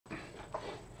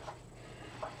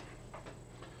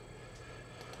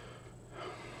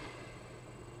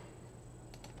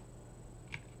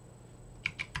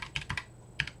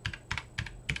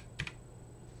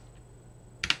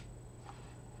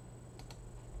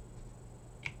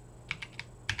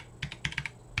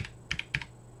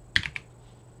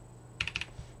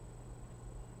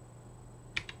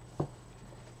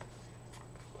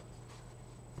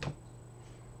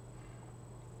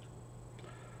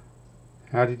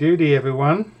Howdy doody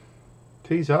everyone.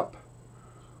 Tea's up.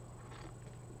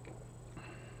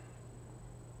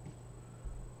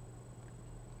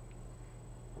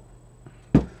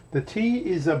 The tea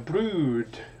is a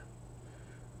brewed.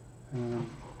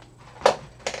 Let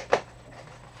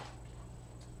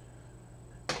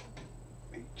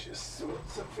me just sort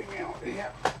something out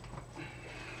here.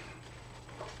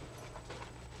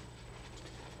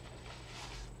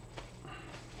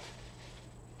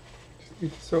 Just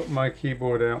need to sort my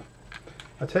keyboard out.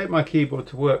 I take my keyboard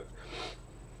to work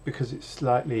because it's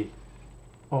slightly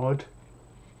odd,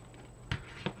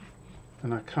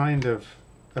 and I've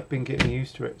been getting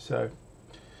used to it, so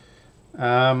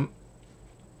rather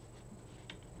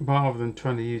than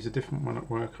trying to use a different one at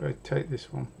work, I take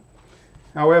this one.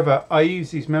 However, I use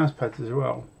these mouse pads as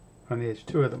well, and there's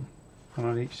two of them, and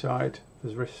on each side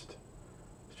there's wrist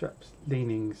straps,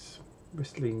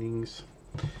 wrist leanings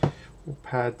or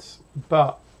pads,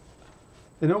 but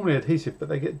they're normally adhesive, but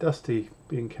they get dusty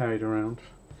being carried around,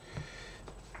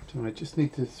 so I just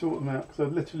need to sort them out because I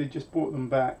literally just brought them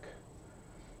back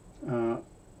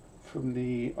from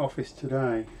the office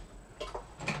today.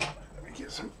 Let me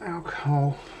get some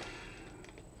alcohol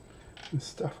and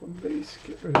stuff on these,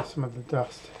 get rid of some of the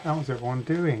dust. How's everyone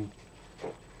doing?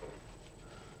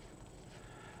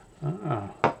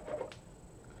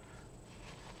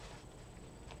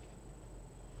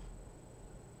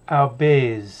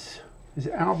 Albez. Is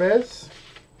it Albez?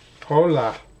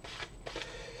 Hola.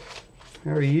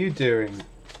 How are you doing?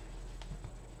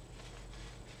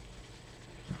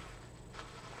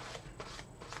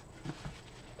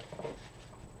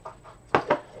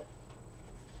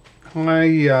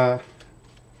 Hi,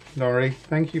 Laurie.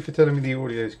 Thank you for telling me the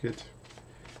audio is good,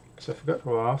 because I forgot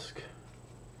to ask.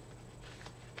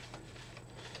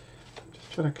 I'm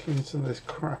just trying to clean some of this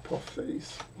crap off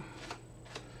these.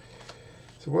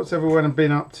 So what's everyone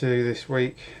been up to this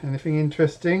week? Anything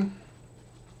interesting?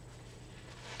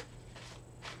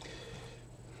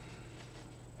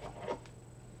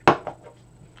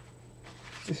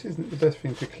 This isn't the best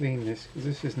thing to clean this, because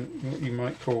this isn't what you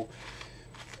might call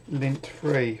lint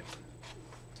free.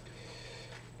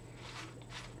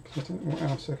 I don't know what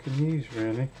else I can use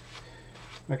really.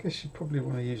 I guess you probably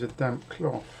want to use a damp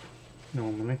cloth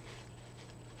normally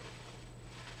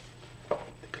to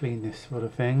clean this sort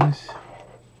of things.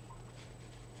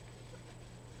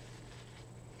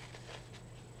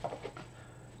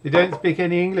 You don't speak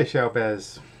any English,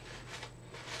 Albez?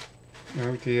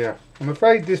 Oh dear. I'm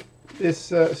afraid this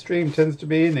stream tends to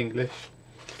be in English.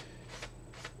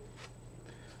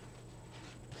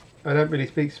 I don't really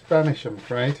speak Spanish, I'm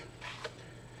afraid,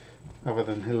 other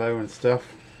than hello and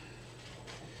stuff.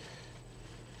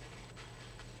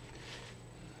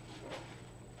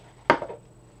 Oh,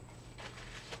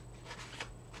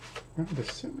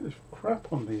 there's so much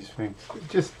crap on these things.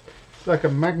 It's like a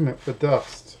magnet for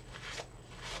dust.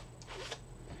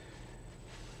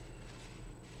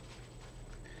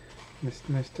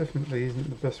 This definitely isn't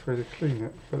the best way to clean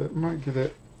it, but it might get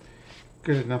it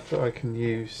good enough that I can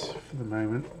use for the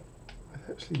moment. I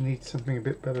actually need something a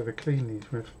bit better to clean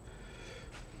these with.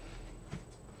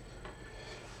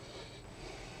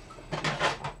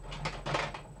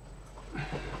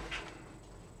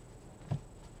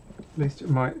 At least it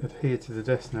might adhere to the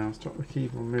desk now and stop the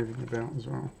keyboard moving about as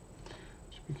well.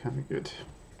 Should be kind of good.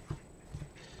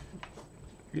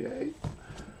 Yay.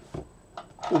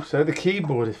 Also, the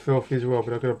keyboard is filthy as well,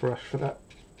 but I've got a brush for that.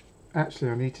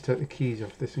 Actually, I need to take the keys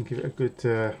off this and give it a good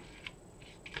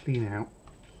clean out.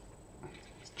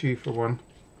 It's due for one.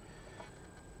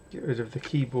 Get rid of the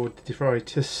keyboard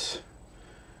detritus.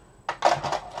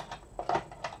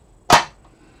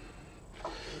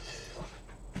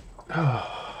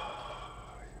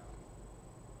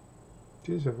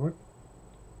 Cheers, everyone.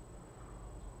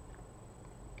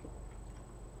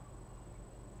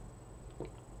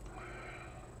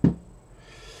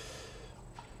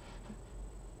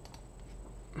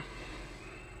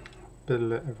 Better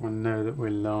let everyone know that we're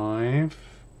live.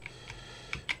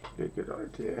 Be a good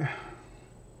idea.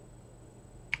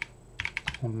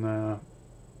 On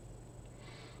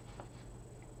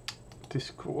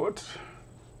Discord.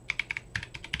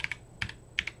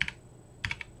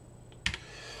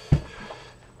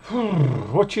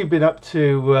 What you been up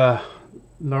to,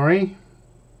 Laurie?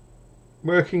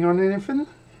 Working on anything?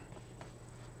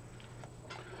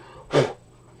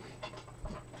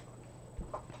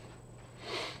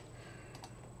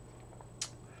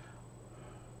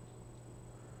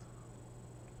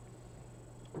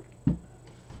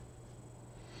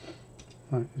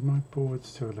 Right, is my board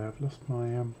still there? I've lost my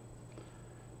the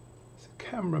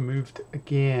camera moved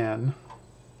again.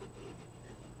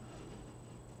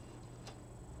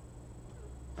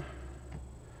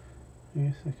 I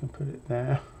guess I can put it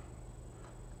there.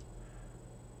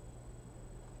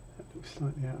 That looks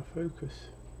slightly out of focus.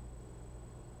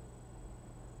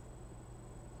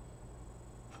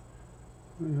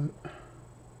 That's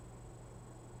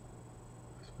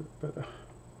a bit better.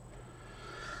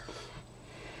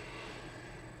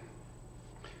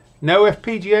 No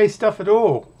FPGA stuff at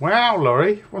all. Wow,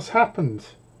 Laurie, what's happened?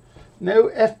 No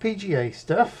FPGA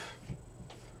stuff?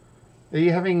 Are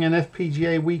you having an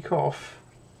FPGA week off?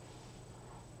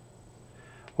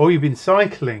 Oh, you've been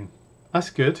cycling.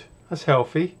 That's good. That's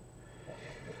healthy.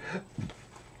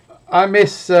 I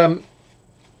miss... I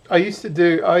used to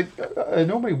do... I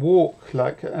normally walk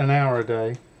like an hour a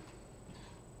day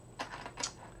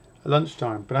at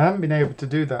lunchtime, but I haven't been able to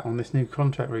do that on this new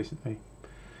contract recently.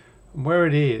 And where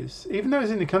it is, even though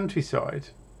it's in the countryside,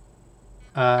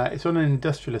 it's on an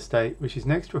industrial estate which is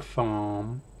next to a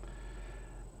farm,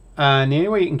 and the only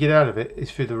way you can get out of it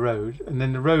is through the road, and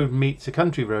then the road meets a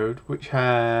country road which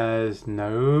has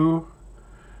no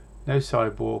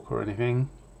sidewalk or anything,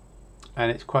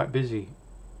 and it's quite busy,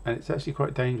 and it's actually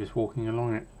quite dangerous walking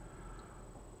along it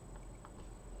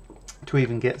to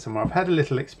even get somewhere. I've had a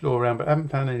little explore around, but I haven't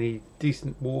found any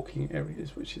decent walking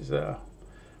areas, which is a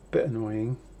bit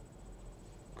annoying,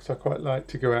 because I quite like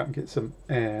to go out and get some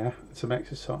air, some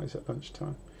exercise at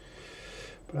lunchtime.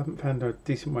 But I haven't found a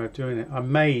decent way of doing it. I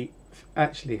may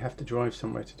actually have to drive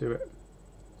somewhere to do it.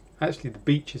 Actually, the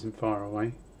beach isn't far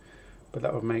away, but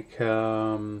that would make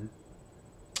my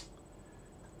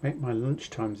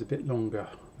lunch times a bit longer.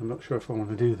 I'm not sure if I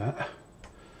want to do that.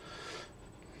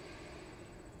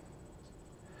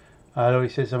 Laurie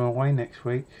says I'm away next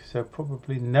week, so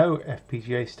probably no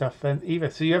FPGA stuff then either.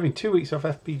 So you're having 2 weeks off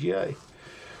FPGA.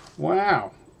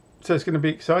 Wow. So it's going to be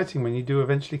exciting when you do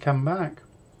eventually come back.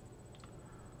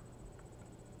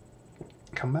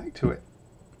 Come back to it.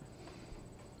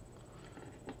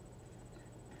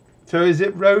 So is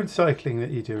it road cycling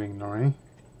that you're doing, Laurie?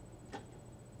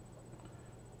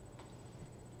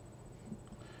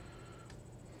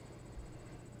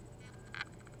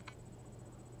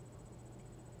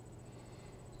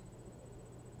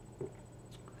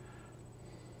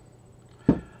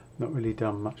 Not really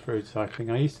done much road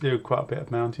cycling. I used to do quite a bit of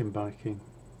mountain biking.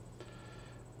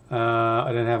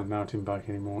 I don't have a mountain bike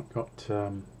anymore. It got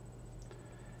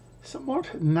somewhat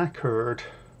knackered.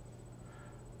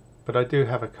 But I do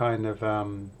have a kind of,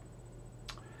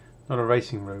 not a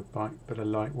racing road bike, but a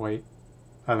lightweight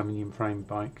aluminium frame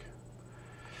bike.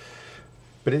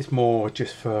 But it's more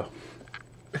just for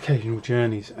occasional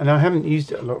journeys. And I haven't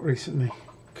used it a lot recently,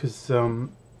 because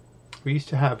we used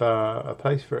to have a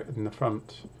place for it in the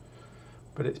front,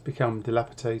 but it's become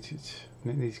dilapidated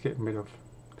and it needs getting rid of.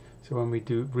 So when we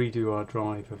do redo our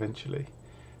drive eventually,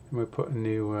 and we'll put a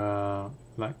new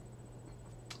like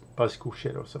bicycle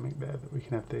shed or something there that we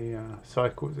can have the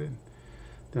cycles in,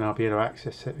 then I'll be able to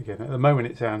access it again. At the moment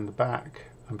it's down the back,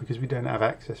 and because we don't have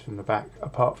access from the back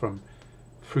apart from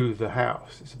through the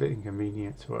house, it's a bit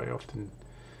inconvenient, so I often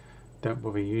don't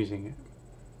bother using it.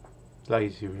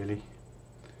 Lazy really.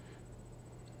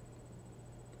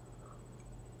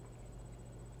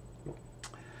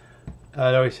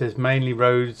 Laurie says mainly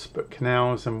roads, but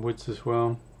canals and woods as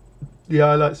well. Yeah,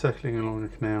 I like cycling along a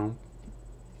canal.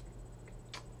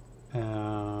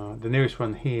 The nearest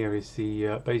one here is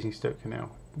the Basingstoke Canal.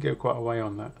 You go quite a way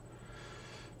on that.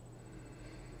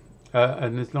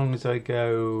 And as long as I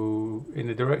go in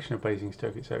the direction of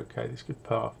Basingstoke, it's okay. It's a good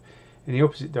path. In the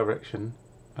opposite direction,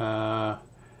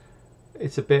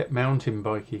 it's a bit mountain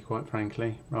bikey, quite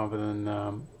frankly, rather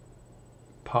than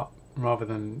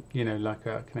you know, like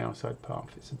a canal side path.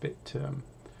 It's a bit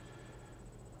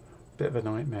of a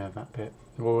nightmare, that bit.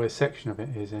 Well, a section of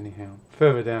it is anyhow.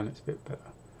 Further down it's a bit better.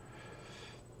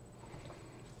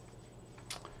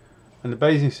 And the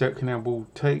Basingstoke Canal will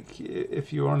take,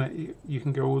 if you're on it, you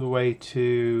can go all the way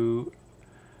to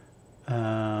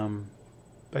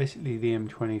basically the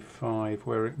M25,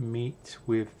 where it meets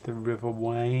with the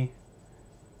Riverway,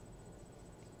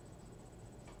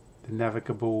 the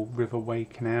navigable Riverway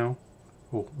Canal,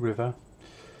 or river.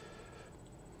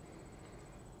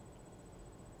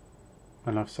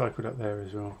 And I've cycled up there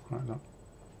as well quite a lot.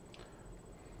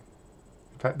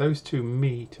 In fact, those two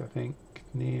meet, I think,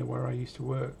 near where I used to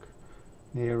work,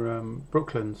 near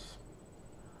Brooklands,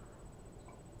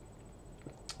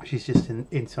 which is just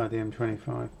inside the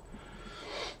M25.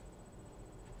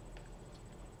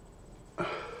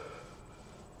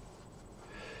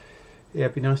 Yeah,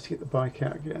 it'd be nice to get the bike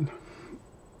out again.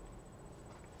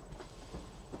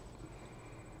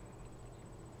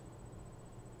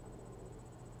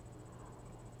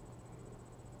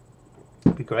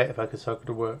 It'd be great if I could cycle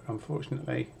to work.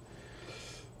 Unfortunately,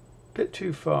 a bit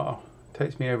too far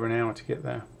Takes me over an hour to get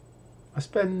there. I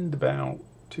spend about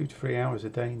 2 to 3 hours a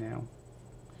day now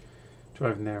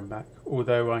driving there and back,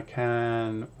 although I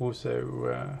can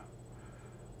also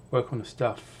work on the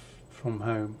stuff from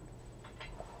home,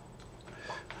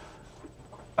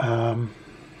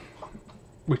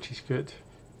 which is good.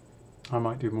 I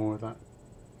might do more of that.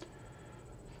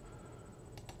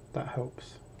 That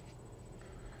helps.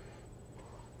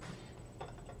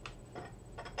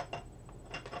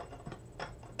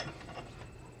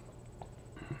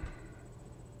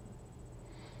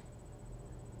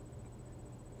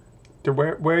 So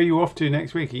where are you off to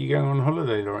next week? Are you going on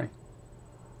holiday, Laurie?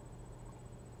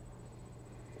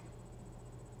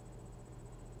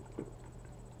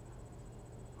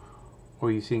 Or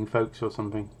are you seeing folks or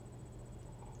something?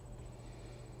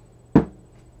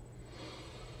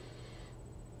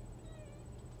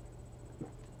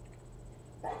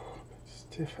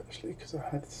 Stiff actually, because I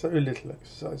had so little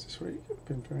exercise this week. I've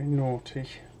been very naughty.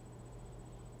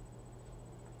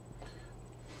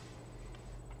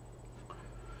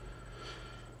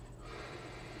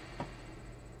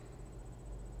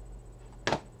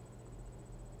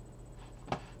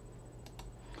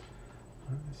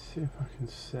 Let's see if I can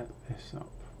set this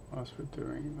up whilst we're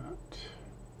doing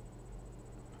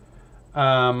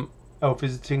that. Oh,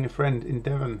 visiting a friend in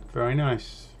Devon. Very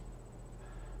nice.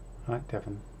 I like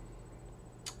Devon.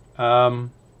 I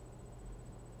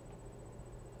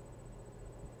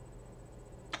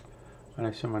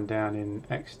know someone down in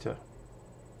Exeter,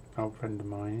 old friend of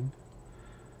mine.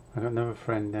 I got another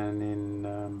friend down in,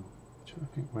 I'm trying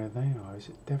to think where they are. Is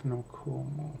it Devon or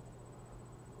Cornwall?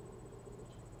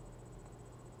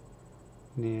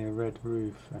 Near Red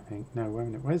Roof, I think. No, wait a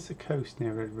minute. Where's the coast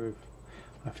near Red Roof?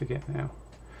 I forget now.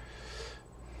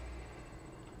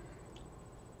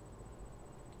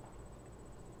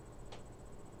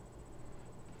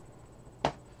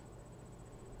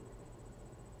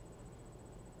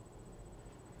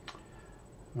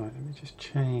 Right, let me just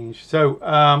change. So,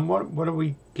 what are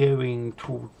we going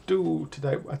to do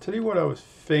today? I'll tell you what I was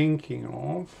thinking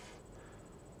of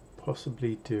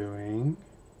possibly doing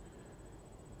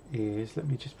is, let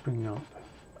me just bring up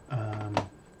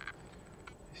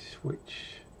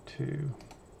switch to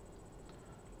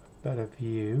a better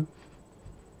view.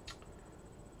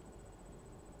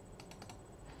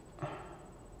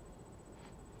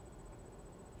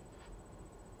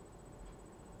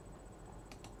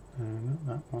 No, not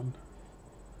that one.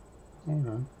 Hold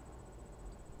on.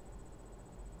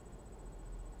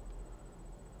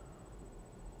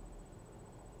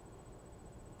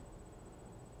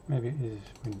 Maybe it is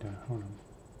this window. Hold on.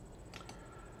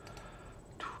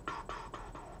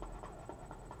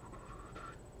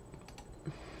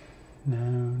 No,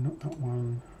 not that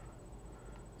one.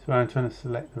 So I'm trying to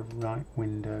select the right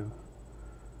window.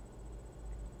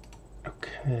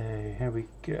 Okay, here we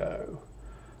go.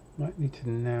 Might need to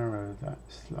narrow that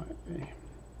slightly.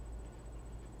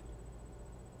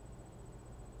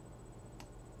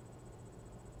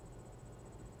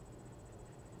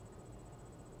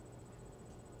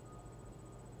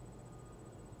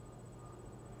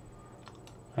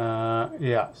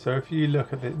 Yeah, so if you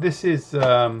look at it, this is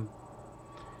clearly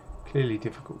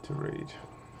difficult to read.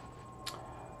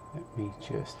 Let me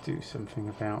just do something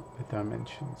about the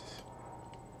dimensions,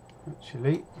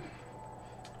 actually.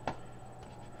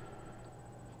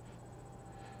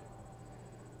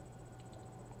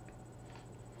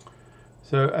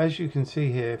 So as you can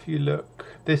see here, if you look,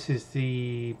 this is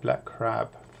the BlackCrab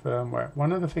firmware.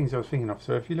 One of the things I was thinking of,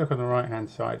 so if you look on the right hand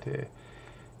side here,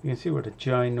 you can see what a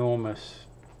ginormous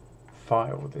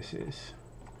file this is.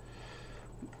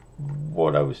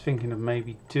 What I was thinking of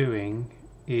maybe doing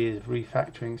is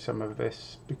refactoring some of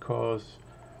this, because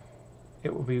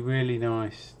it would be really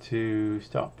nice to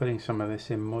start putting some of this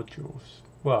in modules.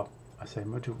 Well, I say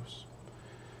modules,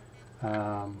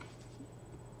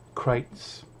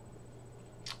 crates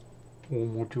or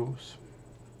modules.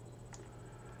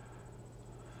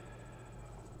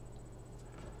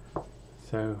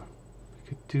 So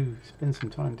we could spend some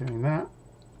time doing that.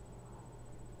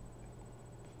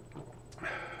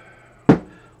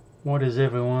 What does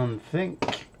everyone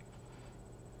think?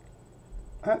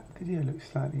 That video looks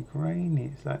slightly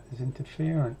grainy. It's like there's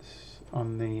interference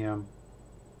on the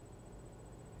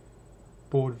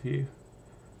board view.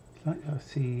 It's like I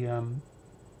see some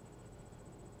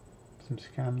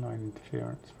scanline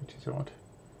interference, which is odd.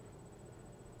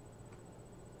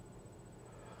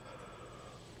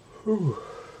 Ooh.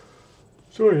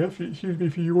 Sorry, excuse me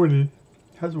for yawning.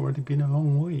 It has already been a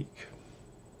long week.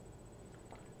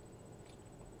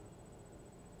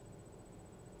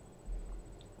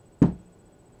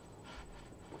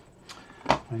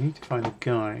 I need to find a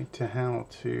guide to how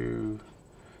to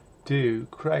do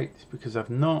crates, because I've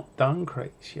not done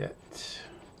crates yet.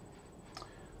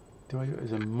 Do I do it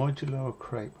as a modular or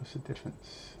crate? What's the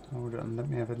difference? Hold on, let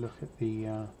me have a look at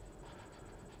the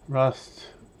Rust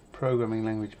programming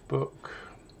language book.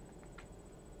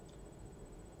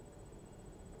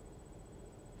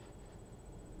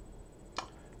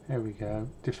 There we go.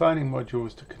 Defining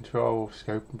modules to control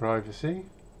scope and privacy.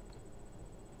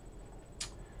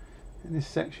 In this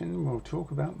section we'll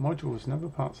talk about modules and other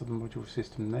parts of the module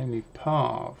system, namely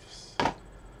paths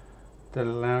that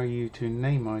allow you to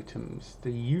name items,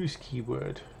 the use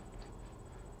keyword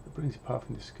that brings a path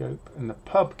into scope, and the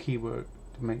pub keyword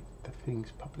to make the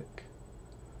things public.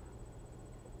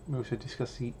 We also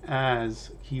discuss the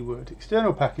as keyword,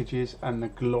 external packages, and the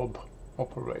glob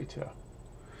operator.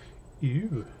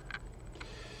 Ew.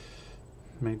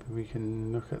 Maybe we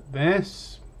can look at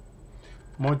this.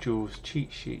 Modules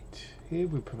cheat sheet. Here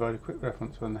we provide a quick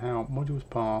reference on how modules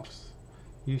paths,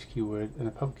 use keyword, and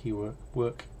a pub keyword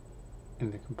work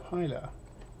in the compiler.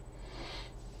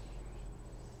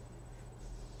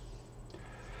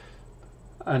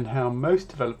 And how most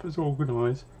developers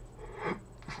organize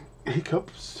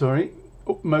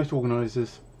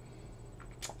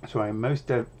most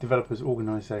developers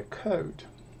organize their code.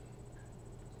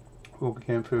 We'll be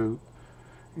going through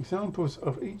examples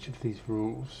of each of these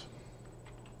rules.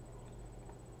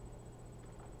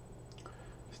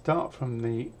 Start from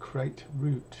the crate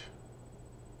root.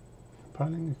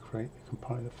 Compiling a crate, the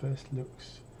compiler first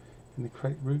looks in the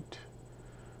crate root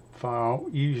file,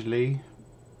 usually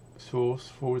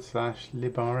source/librs. I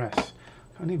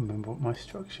can't even remember what my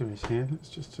structure is here. Let's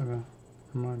just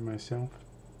remind myself.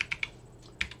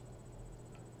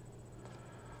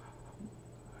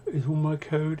 Is all my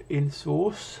code in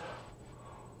source?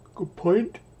 Good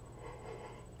point.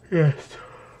 Yes.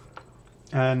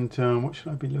 And what should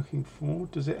I be looking for?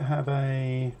 Does it have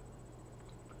a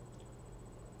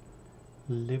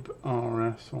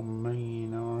librs or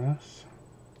main.rs?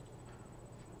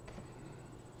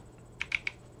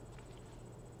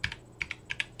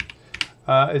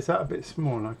 Is that a bit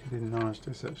small? I could enlarge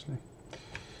this actually.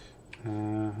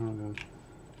 Hold on.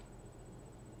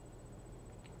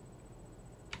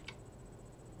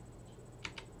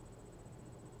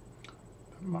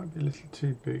 That might be a little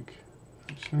too big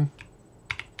actually.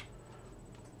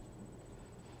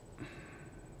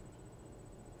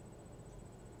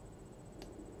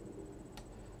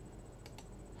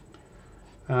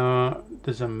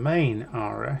 There's a main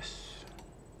RS.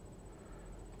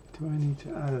 Do I need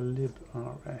to add a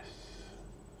librs?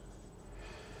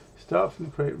 Start from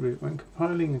the crate root. When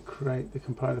compiling a crate, the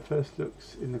compiler first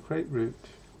looks in the crate root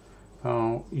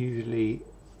file, usually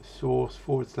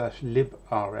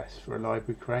source/librs for a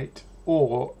library crate,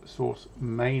 or source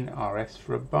main.rs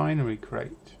for a binary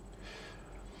crate.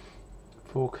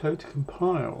 For code to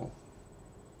compile,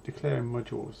 declaring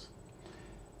modules.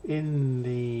 In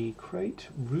the crate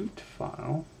root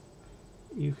file,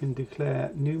 you can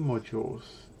declare new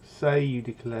modules. Say you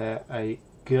declare a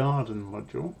garden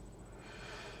module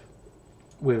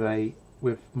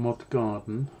with mod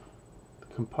garden. The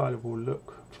compiler will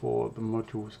look for the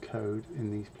module's code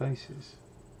in these places.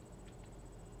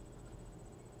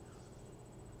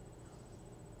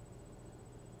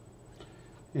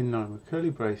 In line with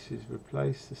curly braces,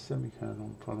 replace the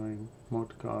semicolon following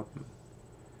mod garden.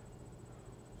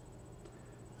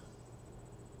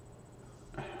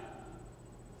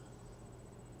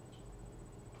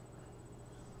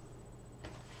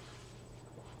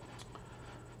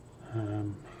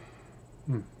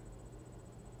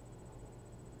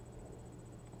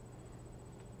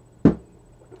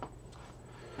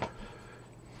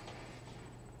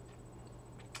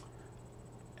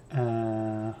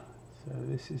 So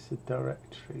this is the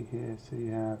directory here. So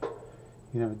you have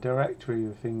a directory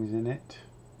with things in it.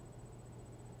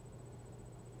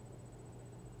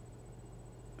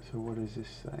 So what is this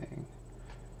saying?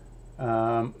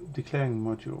 Declaring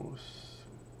modules.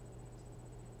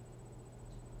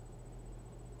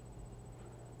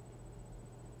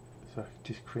 So I could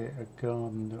just create a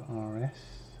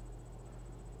garden.rs.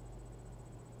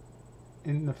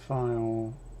 In the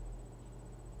file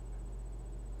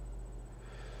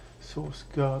source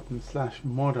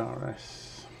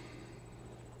garden/modrs.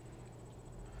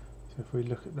 So if we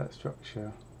look at that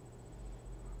structure,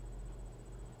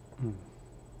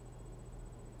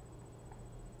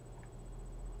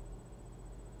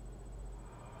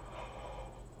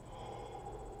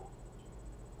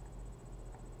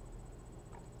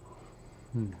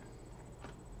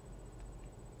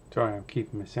 Sorry, I'm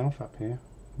keeping myself up here.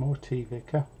 More tea,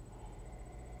 Vicar.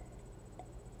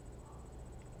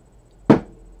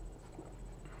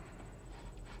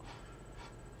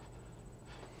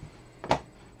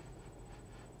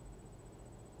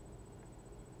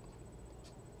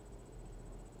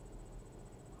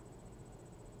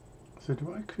 So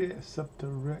do I create a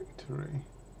subdirectory,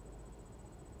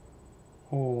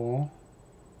 or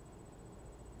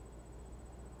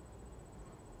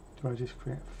do I just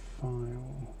create a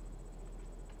file?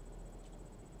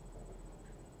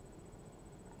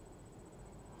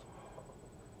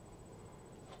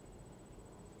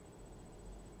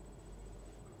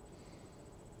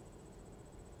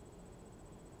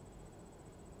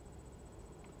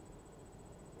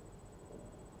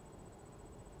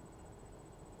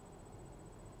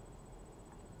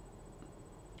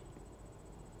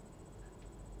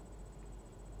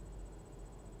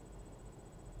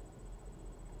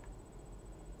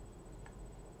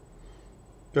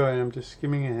 Sorry, I'm just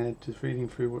skimming ahead, just reading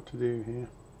through what to do here.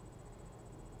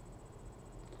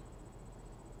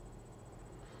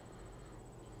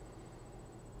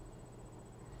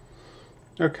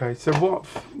 Okay, so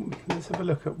let's have a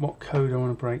look at what code I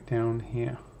want to break down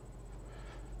here.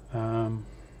 Give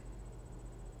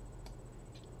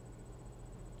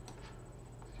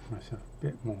myself a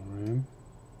bit more room.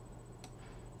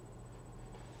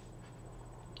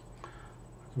 I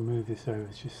can move this over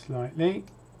just slightly,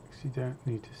 because you don't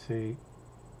need to see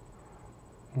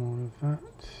all of that,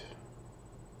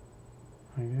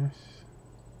 I guess.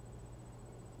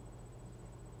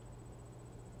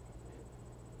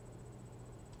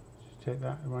 Just take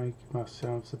that away, give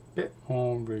ourselves a bit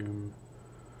more room.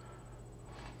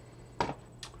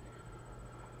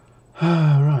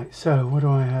 Right, so what do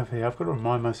I have here? I've got to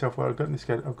remind myself what I've got in this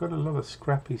code. I've got a lot of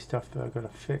scrappy stuff that I've got to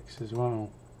fix as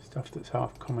well. Stuff that's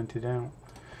half commented out.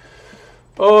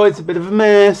 Oh, it's a bit of a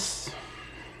mess.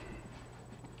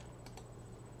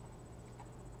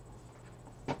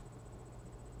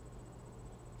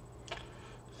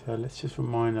 So let's just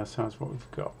remind ourselves what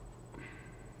we've got.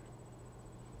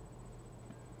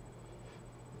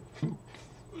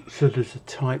 So there's a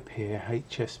type here,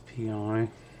 HSPI.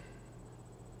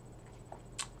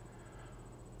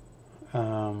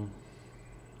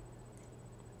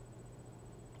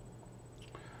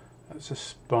 That's a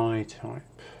spy type.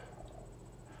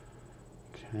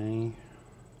 Okay.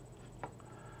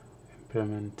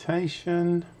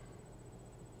 Implementation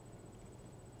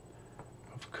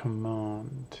of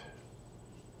command.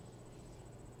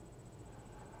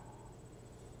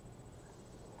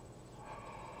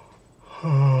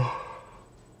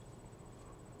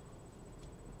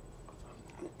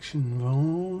 Action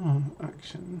vol,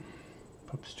 action,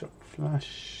 pubstruct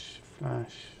flash,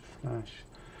 flash, flash.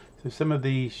 So some of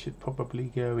these should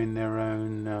probably go in their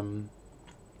own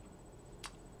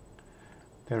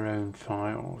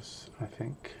files, I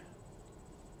think.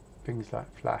 Things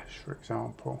like flash, for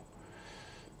example.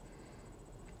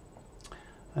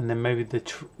 And then maybe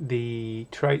the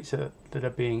traits that are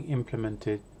being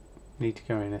implemented need to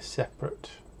go in a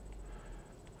separate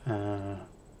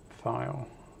file.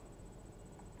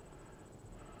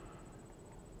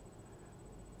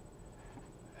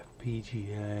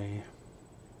 FPGA,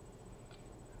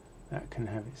 that can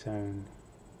have its own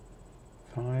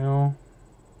file.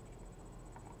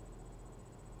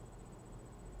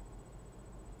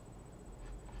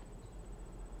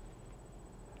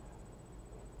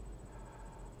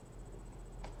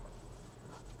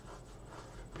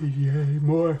 FPGA,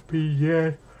 more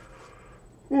FPGA.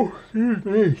 Oh, excuse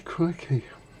me, crikey.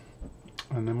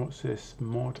 And then what's this?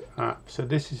 Mod app. So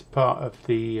this is part of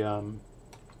the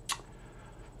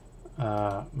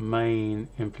main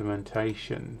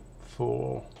implementation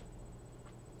for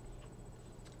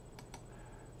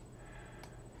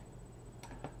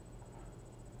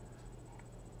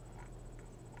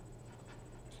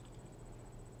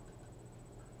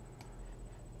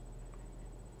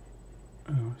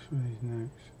what's with these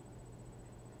notes?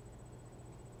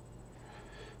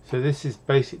 So this is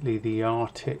basically the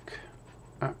Arctic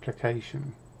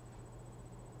application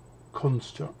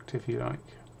construct, if you like.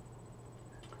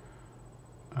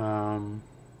 So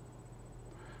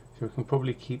we can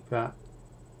probably keep that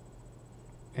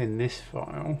in this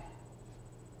file.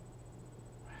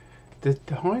 The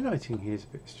highlighting here is a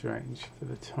bit strange for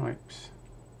the types.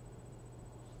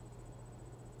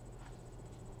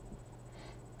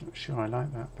 Not sure I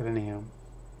like that, but anyhow.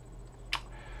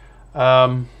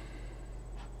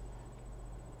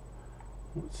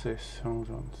 What's this? Hold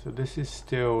on. So this is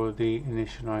still the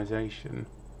initialization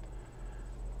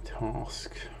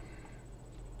task.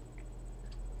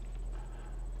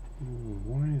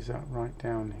 Why is that right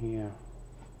down here?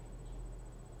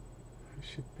 It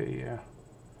should be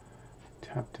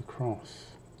tabbed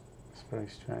across. It's very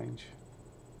strange.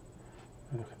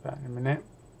 I'll look at that in a minute.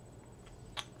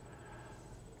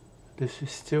 This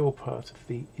is still part of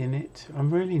the init.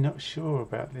 I'm really not sure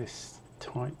about this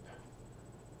type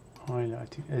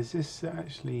highlighting. Is this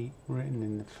actually written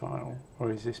in the file,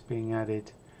 or is this being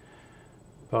added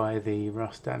by the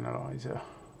Rust analyzer?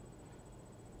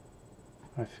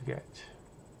 I forget.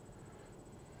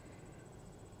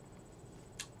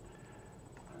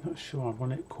 I'm not sure I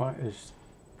want it quite as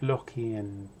blocky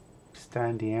and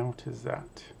standing out as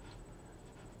that.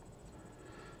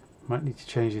 Might need to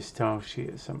change the style sheet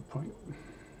at some point.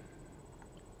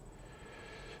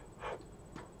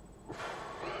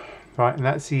 Right, and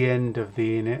that's the end of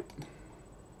the init.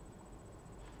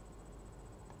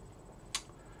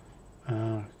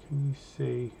 Can you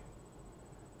see?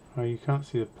 Oh, you can't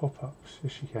see the pop-ups.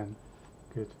 Yes, you can.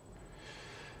 Good.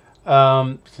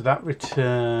 So that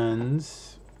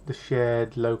returns the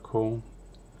shared local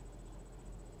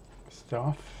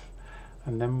stuff,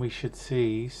 and then we should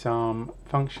see some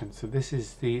functions. So this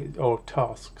is the, or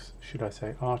tasks, should I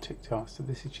say, Arctic tasks. So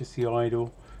this is just the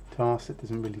idle task that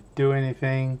doesn't really do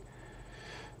anything.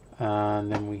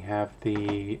 And then we have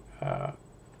the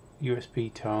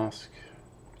USB task,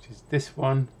 which is this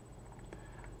one,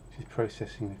 which is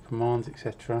processing the commands,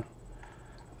 etc.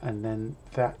 And then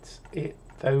that's it.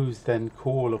 Those then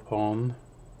call upon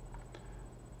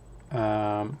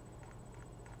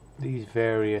these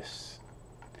various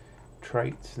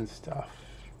traits and stuff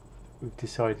we've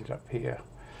decided up here.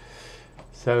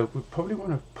 So we probably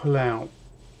want to pull out,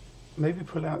 maybe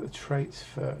pull out the traits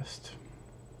first.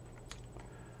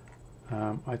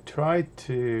 I tried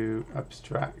to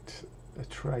abstract a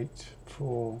trait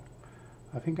for,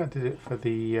 I think I did it for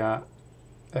the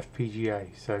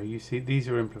FPGA. So you see these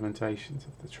are implementations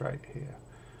of the trait here.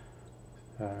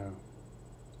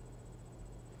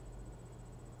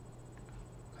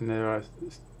 And there are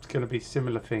going to be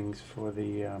similar things for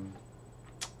the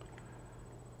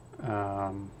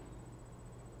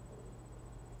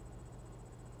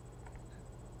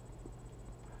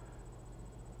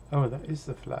oh, that is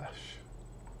the flash.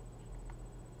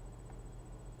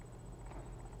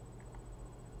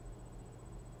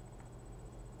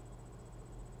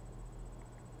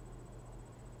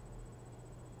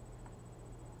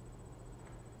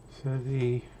 So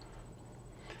the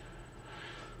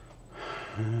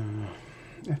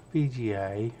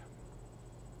FPGA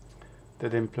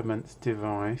that implements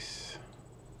device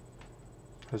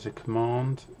has a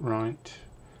command, write,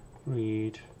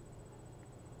 read,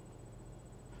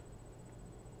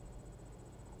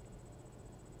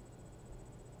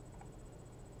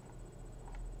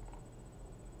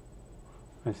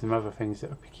 and some other things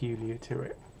that are peculiar to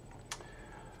it.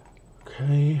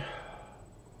 Okay.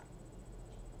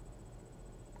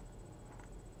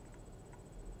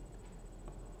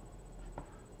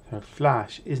 So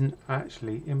Flash isn't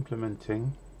actually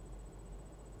implementing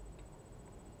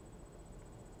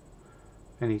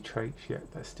any traits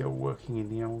yet. They're still working in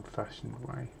the old-fashioned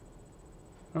way.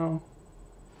 Oh,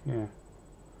 yeah.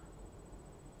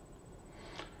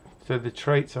 So the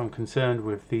traits I'm concerned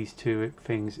with, these two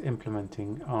things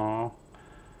implementing, are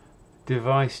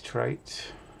device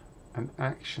trait and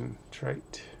action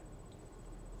trait.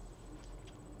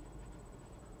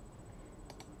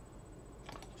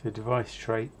 So device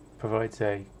trait provides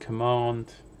a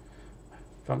command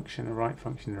function, a write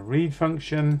function, a read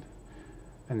function,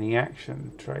 and the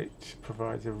action trait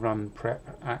provides a run,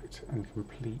 prep, act, and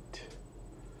complete.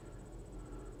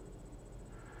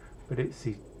 But it's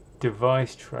the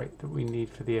device trait that we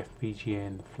need for the FPGA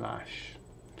and the Flash.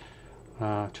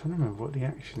 Trying to remember what the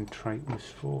action trait was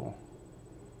for.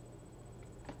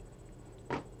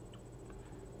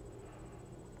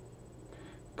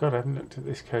 God, I haven't looked at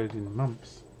this code in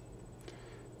months.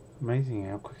 Amazing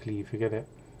how quickly you forget it.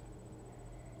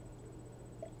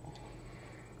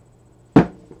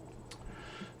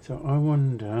 So I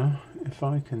wonder if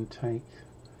I can take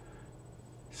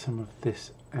some of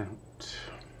this out.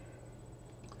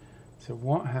 So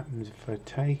what happens if I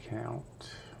take out,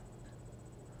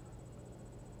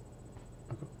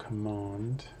 I've got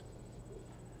command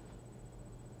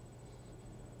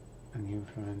and the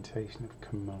implementation of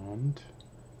command.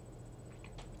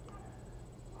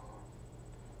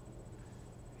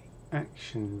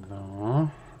 Action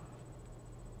var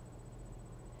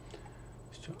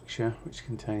structure, which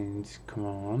contains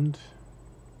command,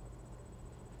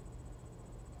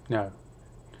 no,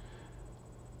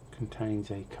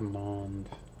 contains a command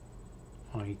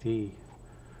ID,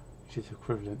 which is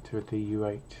equivalent to a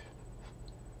DU8.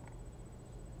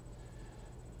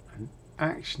 An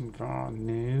action var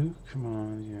new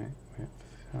command unit with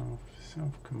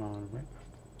self command width.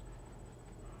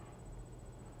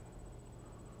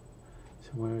 So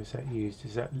where is that used?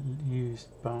 Is that used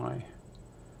by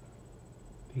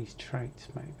these traits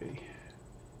maybe?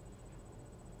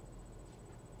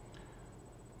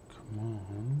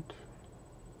 command.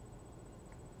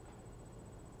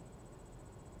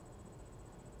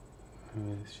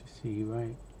 Let's just see,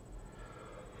 right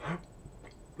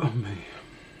on me.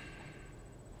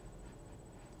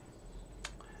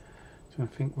 So I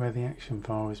think where the action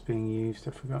file is being used,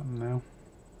 I've forgotten now.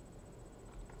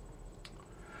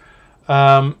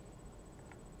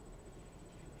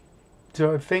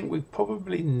 So I think we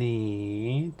probably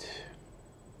need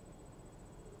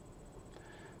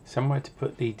somewhere to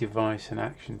put the device and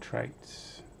action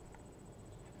traits,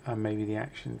 and maybe the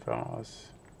action vars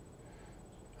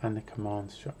and the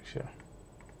command structure.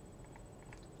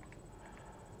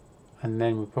 And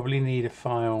then we probably need a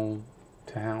file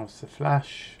to house the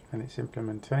flash and its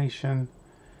implementation,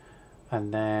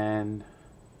 and then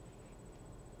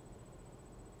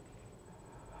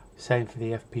same for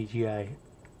the FPGA.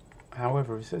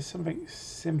 However, is there something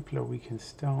simpler we can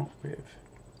start with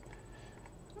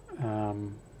that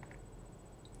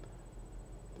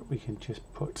we can just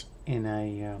put in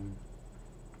a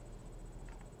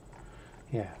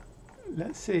yeah,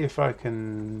 let's see if I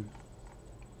can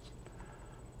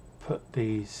put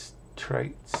these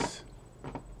traits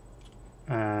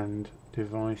and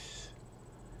device,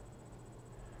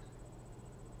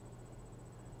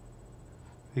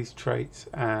 these traits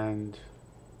and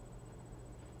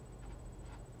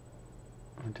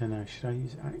I don't know, should I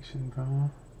use action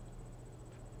var?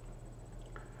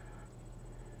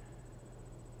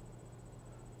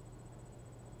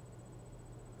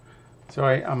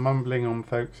 Sorry, I'm mumbling on,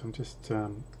 folks. I'm just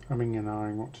humming and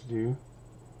ahhing what to do.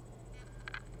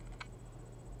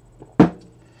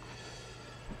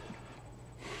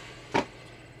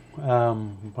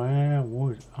 Where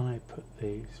would I put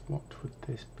these? What would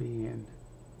this be in?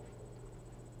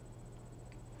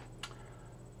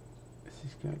 This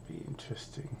is going to be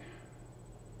interesting.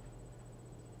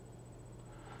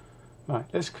 Right,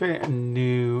 let's create a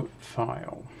new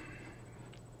file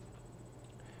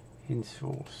in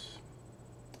source.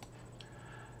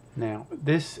 Now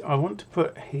this I want to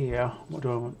put here. What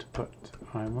do I want to put?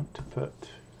 I want to put,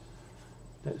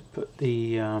 let's put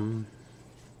the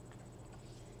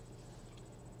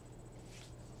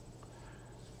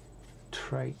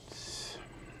traits.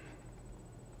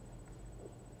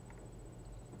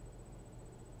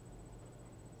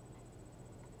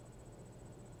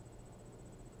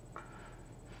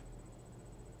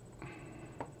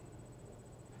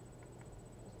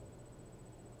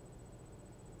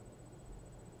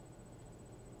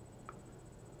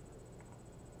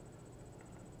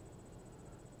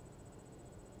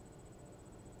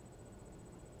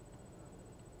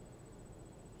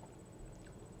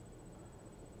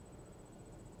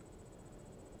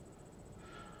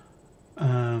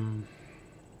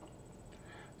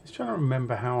 Just trying to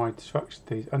remember how I structured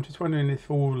these. I'm just wondering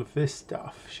if all of this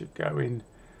stuff should go in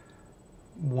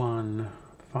one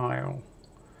file.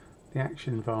 The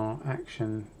action var,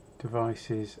 action,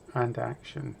 devices and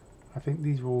action. I think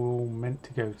these were all meant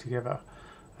to go together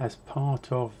as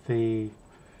part of the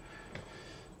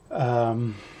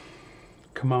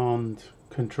command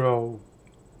control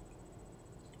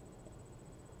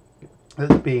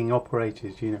that's being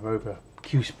operated, you know, over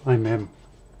QSpIMEM,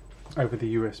 over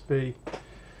the USB.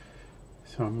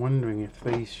 So I'm wondering if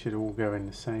these should all go in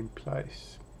the same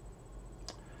place.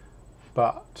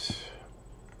 But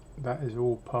that is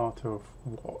all part of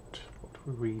what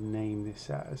would we name this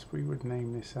as? We would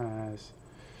name this as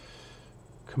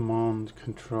command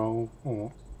control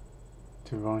or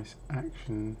device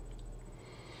action,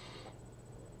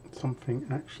 something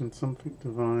action, something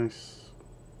device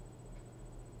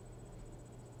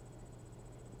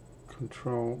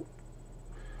control.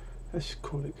 Let's just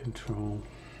call it control.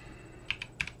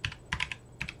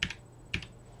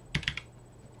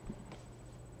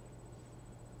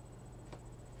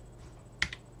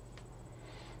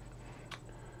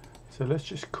 So let's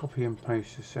just copy and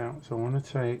paste this out. So I want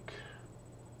to take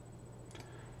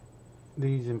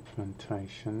these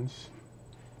implementations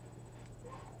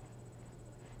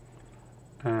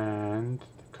and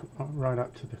right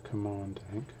up to the command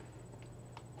egg.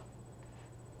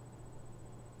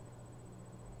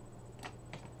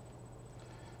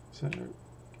 So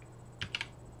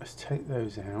let's take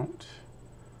those out,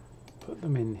 put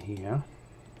them in here,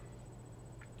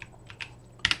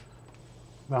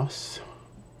 thus.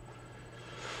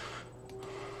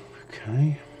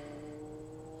 Okay.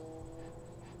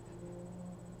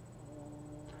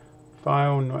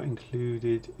 File not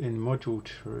included in module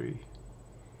tree.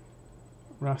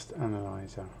 Rust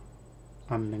analyzer.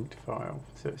 Unlinked file.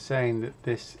 So it's saying that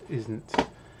this isn't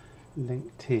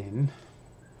linked in.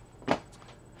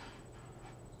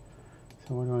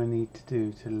 So what do I need to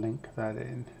do to link that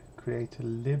in? create a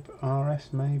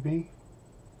librs maybe.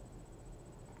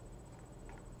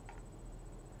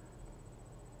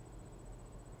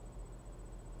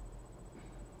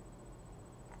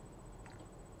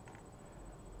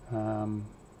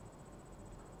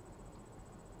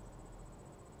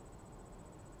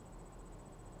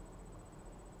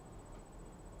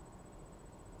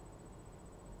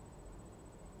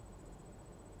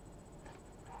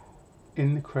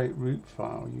 In the create root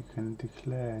file, you can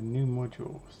declare new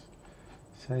modules.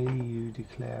 Say you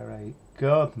declare a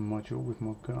garden module with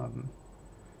more garden.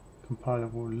 Compiler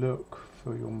will look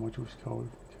for your modules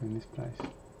code in this place.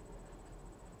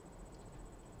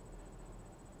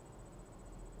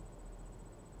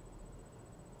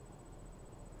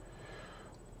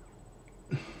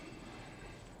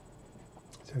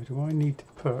 So do I need to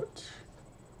put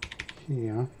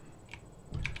here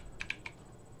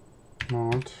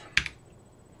mod,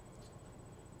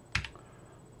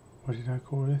 what did I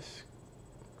call this?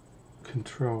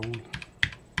 Control. Does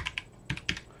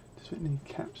it need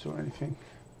caps or anything?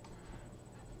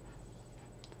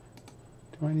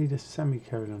 Do I need a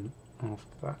semicolon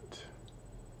after that?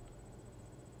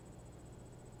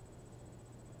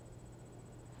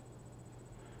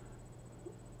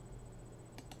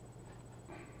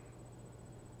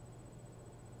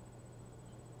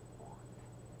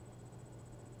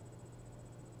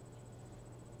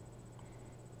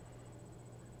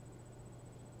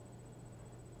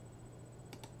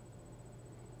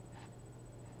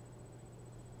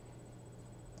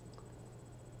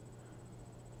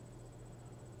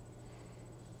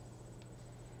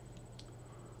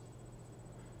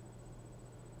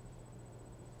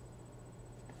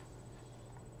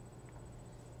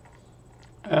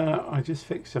 I just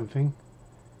fixed something.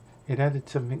 It added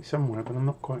something somewhere, but I'm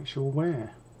not quite sure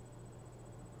where.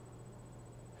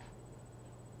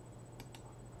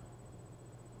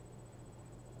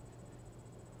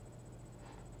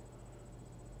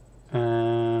 Do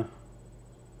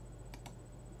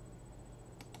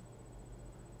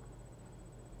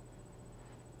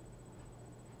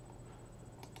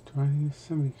I need a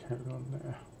semicolon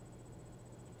there?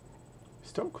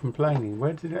 Stop complaining.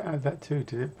 Where did it add that to?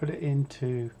 Did it put it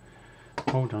into...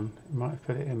 Hold on. It might have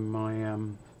put it in my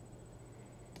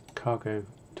cargo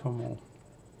toml.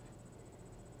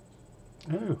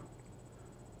 Oh.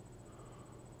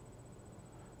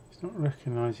 It's not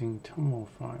recognizing toml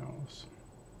files.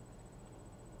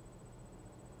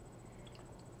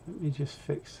 Let me just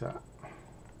fix that.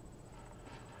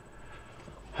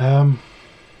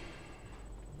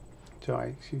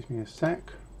 Sorry, excuse me a sec.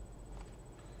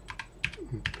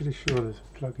 I'm pretty sure there's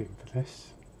a plugin for this.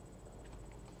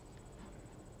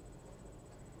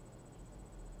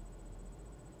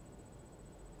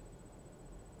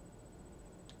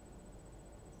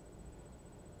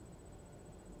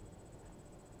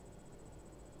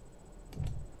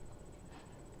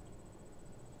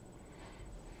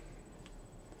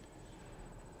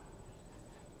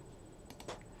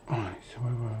 Alright, so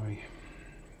where were we?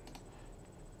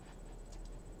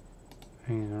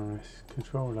 RS,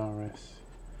 control RS.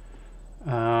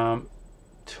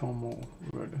 Toml,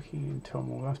 we're looking in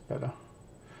Toml, that's better.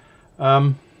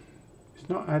 It's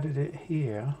not added it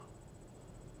here.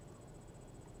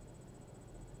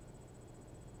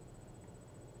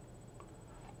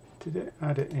 Did it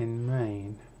add it in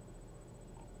main?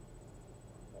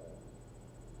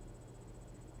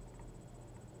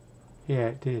 Yeah,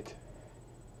 it did.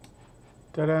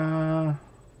 Ta-da!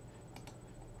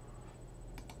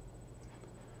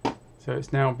 So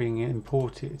it's now being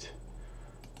imported.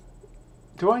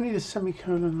 Do I need a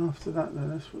semicolon after that though?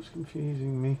 That's what's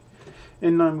confusing me.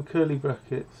 Inline with curly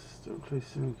brackets, still place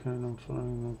semicolon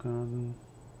following more garden.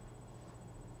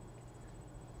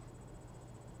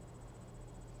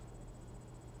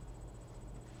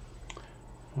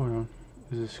 Hold on,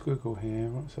 there's a squiggle here.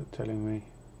 What's that telling me?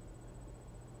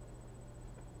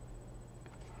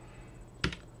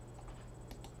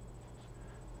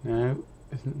 No,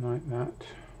 isn't like that.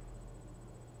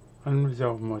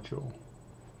 Unresolved module.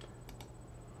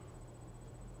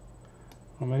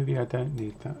 Or maybe I don't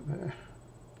need that there.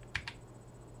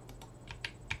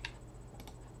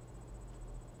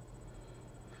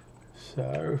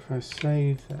 So if I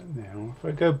save that now, if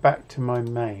I go back to my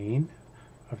main,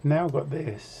 I've now got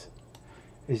this.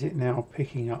 Is it now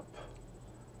picking up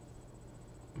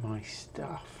my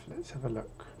stuff? Let's have a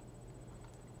look.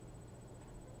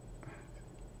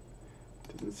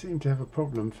 Doesn't seem to have a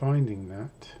problem finding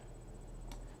that.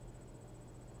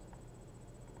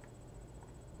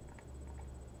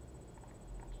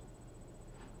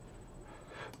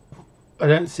 I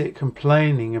don't see it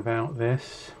complaining about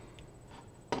this.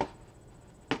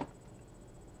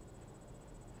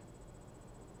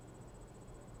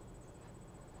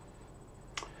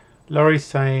 Laurie's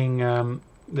saying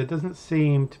there doesn't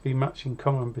seem to be much in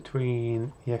common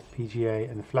between the FPGA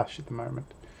and the Flash at the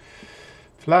moment.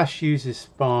 Flash uses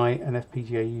SPI and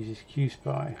FPGA uses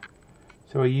QSPI.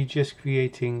 So are you just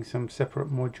creating some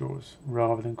separate modules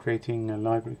rather than creating a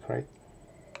library crate?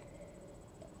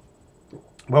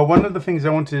 Well, one of the things I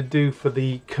wanted to do for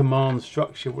the command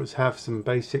structure was have some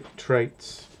basic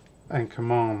traits and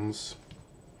commands,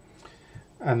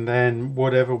 and then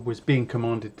whatever was being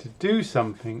commanded to do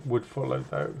something would follow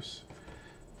those.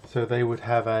 So they would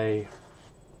have a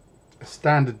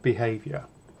standard behavior.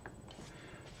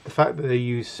 The fact that they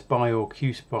use SPI or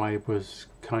QSPI was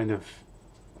kind of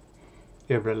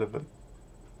irrelevant.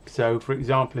 So for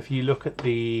example, if you look at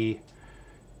the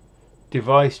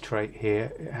device trait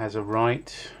here, it has a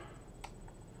write,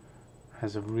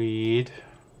 has a read,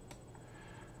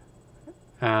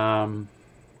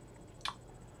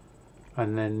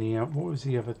 and then the what was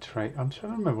the other trait? I'm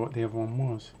trying to remember what the other one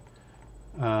was.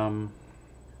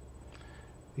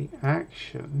 The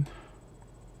action,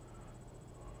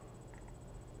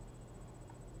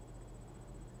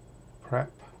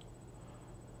 prep,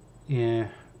 yeah,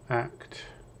 act,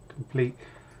 complete.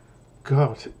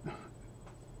 God,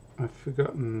 I've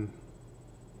forgotten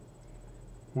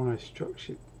why I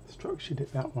structured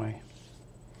it that way.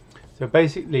 So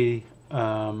basically,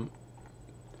 the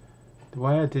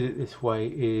way I did it this way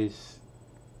is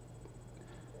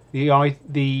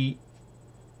the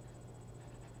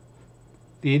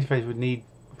interface would need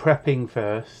prepping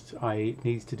first, i.e. it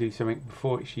needs to do something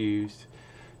before it's used,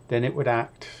 then it would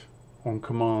act on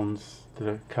commands that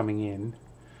are coming in,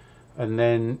 and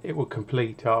then it would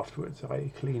complete afterwards,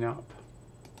 i.e. clean up.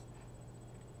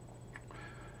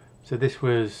 So this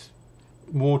was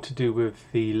more to do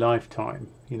with the lifetime,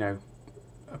 you know,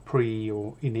 a pre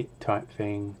or init type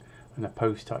thing and a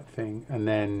post type thing, and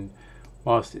then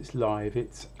whilst it's live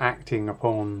it's acting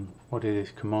upon what it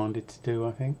is commanded to do,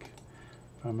 I think,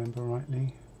 if I remember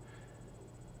rightly.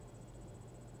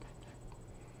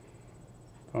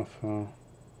 Buffer.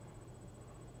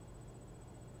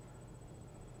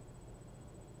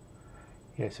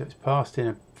 Yeah, so it's passed in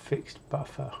a fixed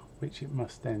buffer which it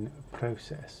must then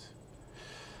process.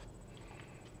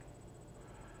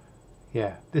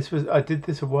 Yeah, this was, I did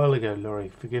this a while ago,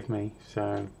 Laurie, forgive me,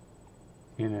 so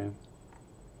you know,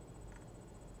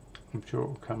 I'm sure it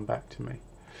will come back to me.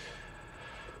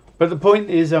 But the point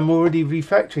is I'm already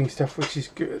refactoring stuff, which is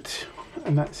good,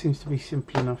 and that seems to be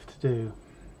simple enough to do.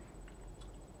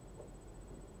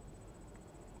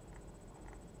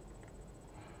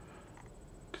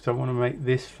 Because I want to make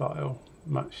this file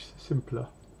much simpler.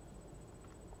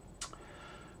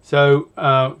 So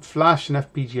Flash and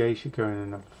FPGA should go in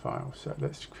another file. So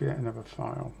let's create another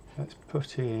file. Let's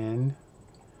put in,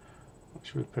 what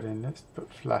should we put in? Let's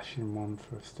put Flash in one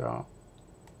for a start.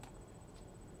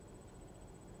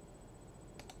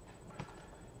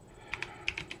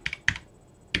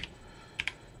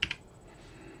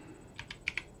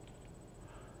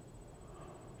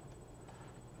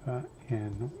 Yeah,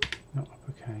 not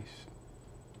uppercase.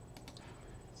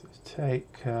 So let's take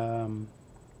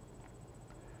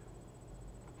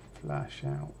Flash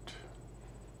out.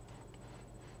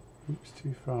 Oops,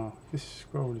 too far. This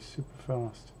scroll is super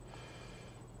fast.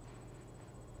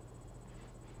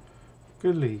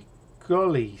 Goodly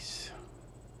gollies.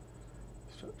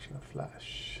 Structure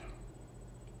Flash.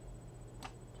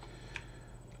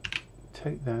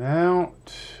 Take that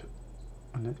out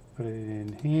and let's put it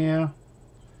in here.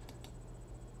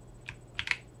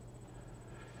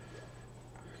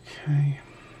 Okay,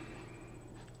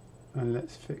 and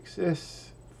let's fix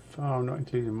this. File not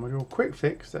including module. Quick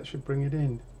fix, that should bring it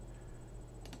in.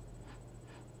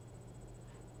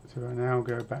 So I now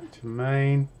go back to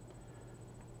main.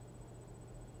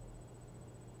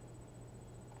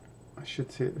 I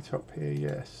should see at the top here,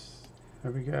 yes.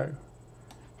 There we go.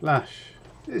 Flash.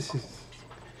 This is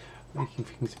making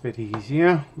things a bit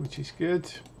easier, which is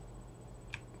good.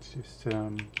 Let's just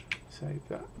save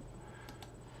that.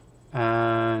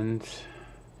 And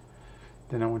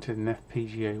then I wanted an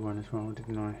FPGA one as well,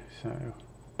 didn't I? So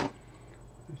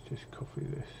let's just copy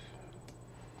this.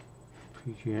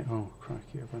 FPGA, oh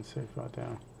crikey, I've gone so far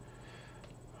down.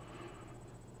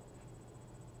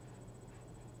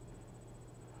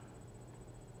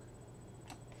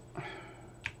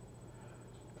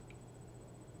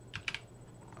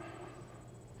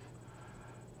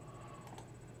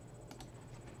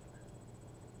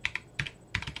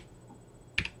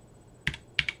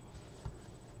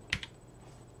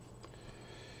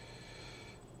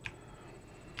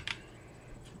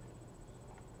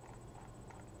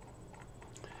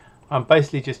 I'm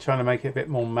basically just trying to make it a bit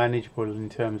more manageable in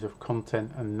terms of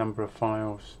content and number of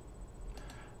files.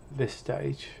 this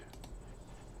stage.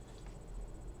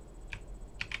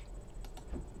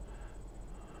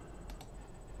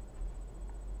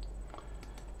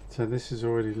 So this is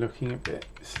already looking a bit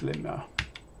slimmer.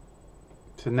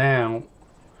 So now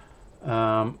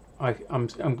I'm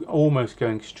almost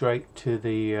going straight to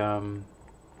the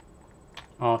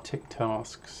Arctic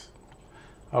tasks.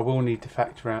 I will need to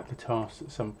factor out the tasks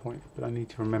at some point, but I need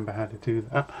to remember how to do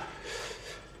that.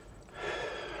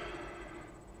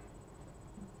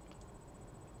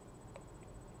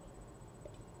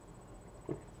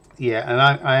 Yeah, and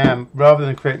I am, rather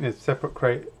than creating a separate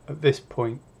crate at this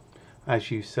point,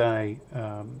 as you say,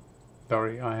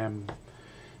 Barry, I am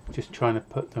just trying to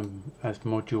put them as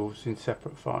modules in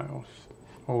separate files.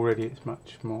 Already it's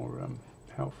much more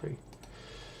healthy.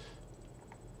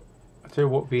 I tell you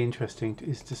what would be interesting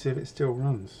is to see if it still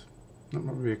runs. That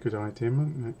might be a good idea,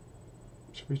 mightn't it?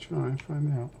 Should we try and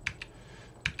find out?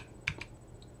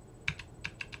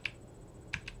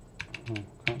 Oh,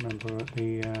 can't remember what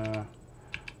the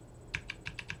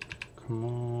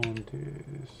command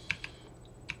is.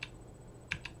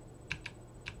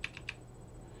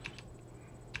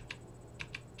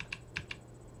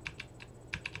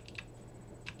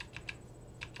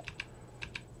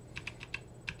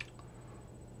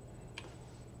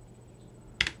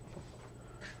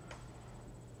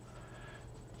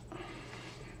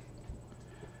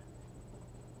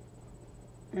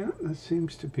 Yeah, that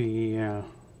seems to be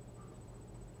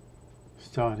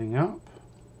starting up.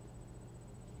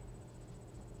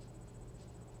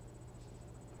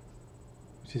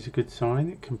 Which is a good sign.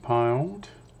 It compiled.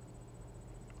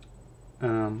 We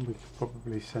could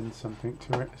probably send something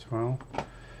to it as well.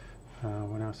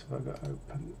 What else have I got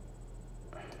open?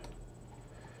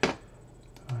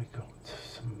 I got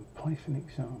some Python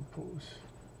examples.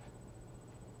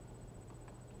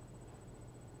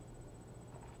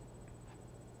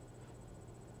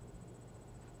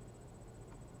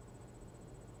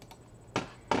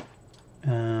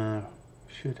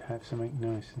 Should have something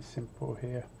nice and simple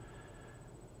here.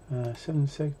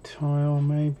 7-seg tile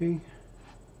maybe.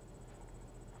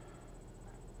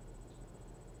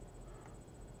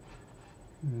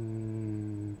 I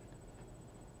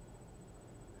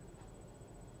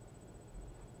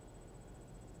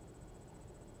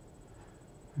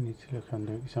need to look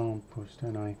under examples,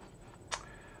 don't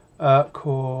I?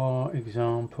 Core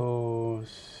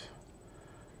examples.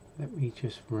 Let me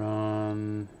just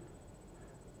run.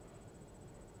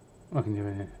 I can do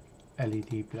an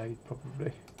LED blade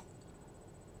probably.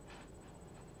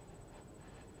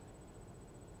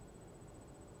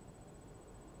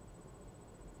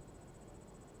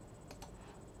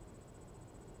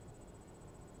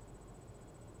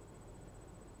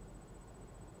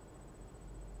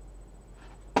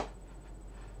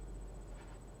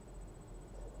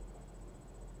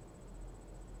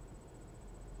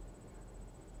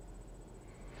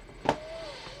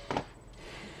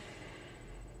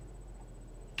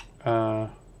 Oh,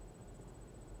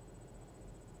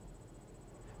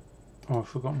 I've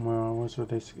forgotten where I was with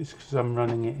this. It's because I'm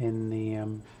running it in the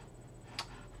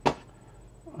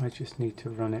I just need to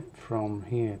run it from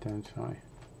here, don't I?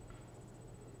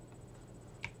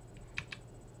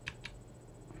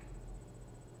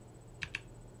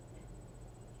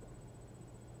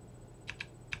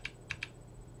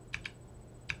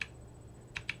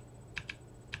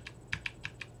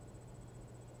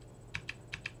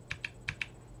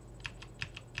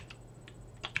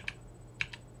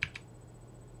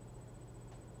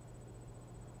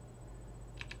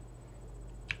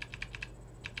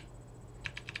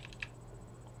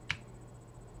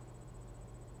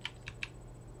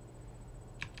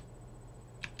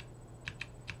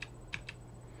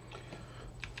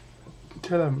 I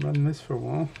haven't run this for a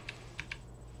while.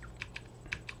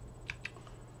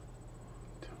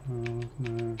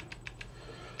 No.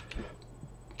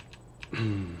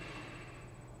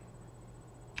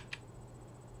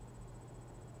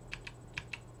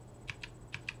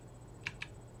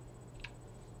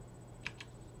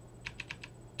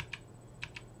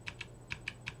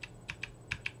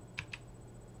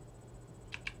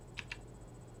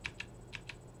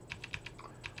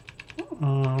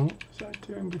 What was I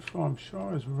doing before? I'm sure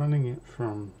I was running it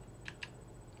from.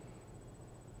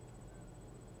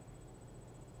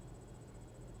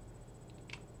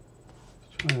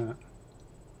 Let's try that.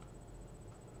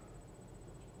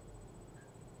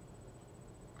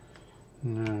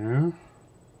 No.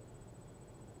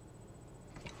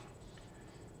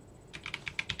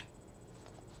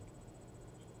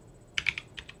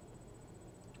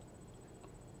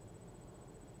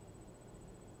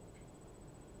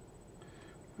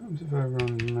 What happens if I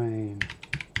run main?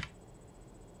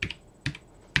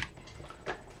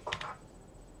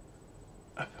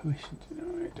 Permission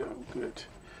denied. Oh, good.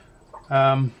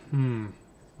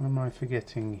 What am I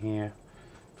forgetting here?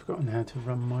 I've forgotten how to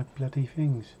run my bloody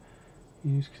things.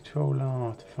 Use Control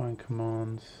R to find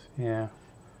commands. Yeah.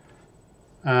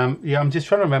 Yeah, I'm just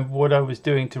trying to remember what I was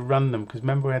doing to run them, because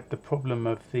remember we had the problem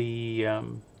of the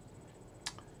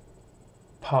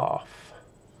path.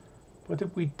 What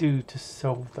did we do to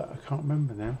solve that? I can't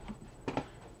remember now.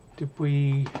 Did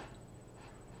we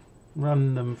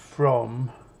run them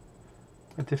from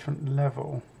a different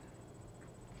level?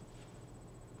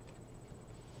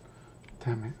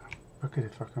 Damn it. Look at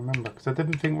it if I can remember, because I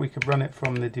didn't think we could run it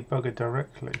from the debugger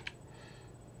directly.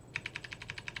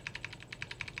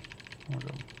 Hold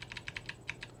on.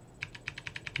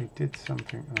 We did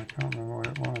something and I can't remember what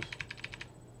it was.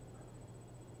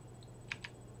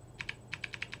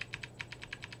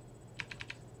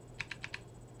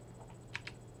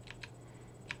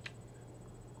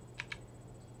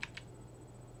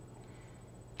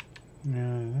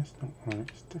 No, that's not right.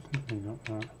 It's definitely not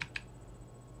that.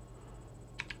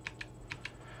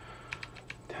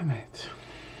 Damn it.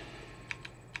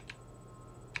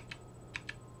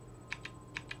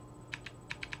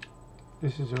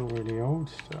 This is all really old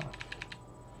stuff.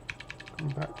 Gone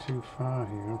back too far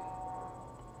here.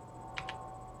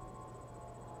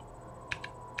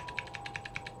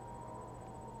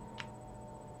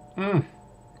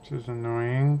 Which is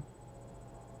annoying.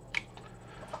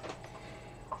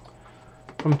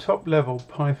 From top level,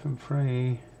 Python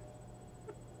 3.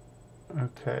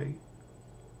 Okay.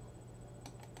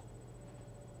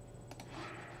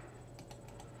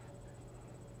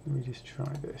 Let me just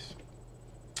try this.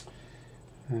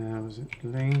 Was it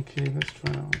linky? Let's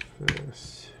try that one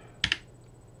first.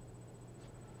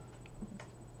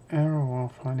 Error while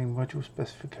finding module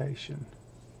specification.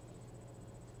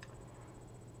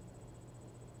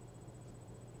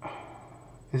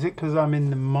 Is it because I'm in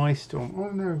the MyStorm?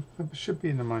 Oh no, I should be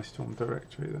in the MyStorm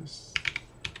directory. That's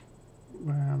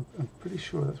where I'm pretty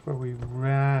sure that's where we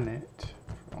ran it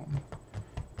from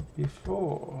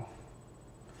before.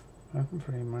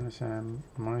 Open3 -m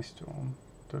MyStorm.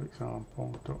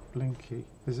 .example.blinky.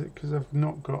 Is it because I've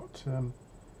not got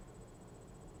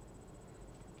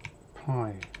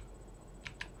pi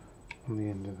on the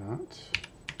end of that?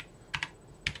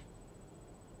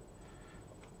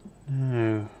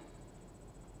 No.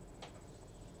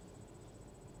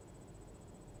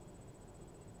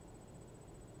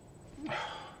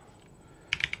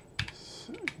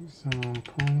 So,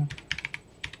 example.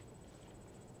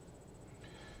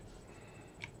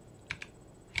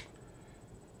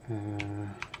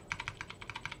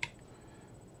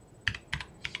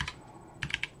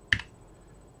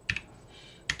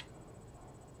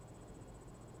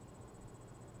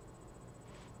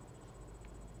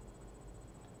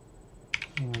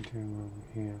 What am I doing wrong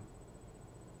here?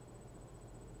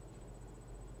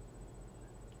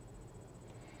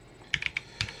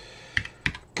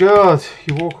 God,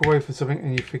 you walk away from something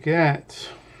and you forget.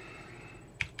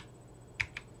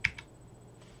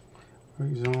 For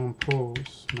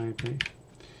examples, maybe.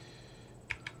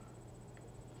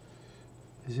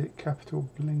 Is it capital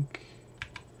blink?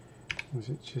 Or is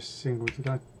it just single? Did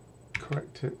I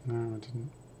correct it? No, I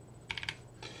didn't.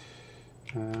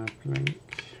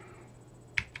 Blink.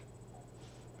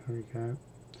 There we go.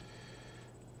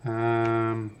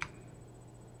 Yeah.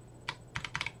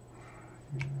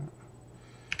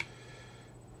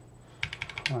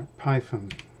 Right,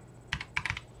 Python.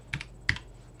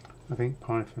 I think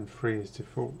Python 3 is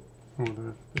default.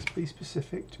 Let's be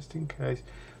specific just in case.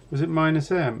 Was it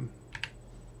 -m?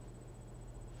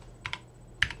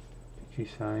 Did you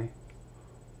say?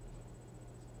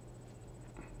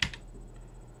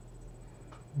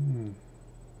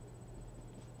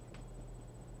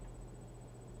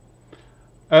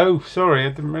 Oh, sorry, I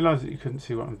didn't realise that you couldn't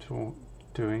see what I'm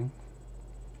doing.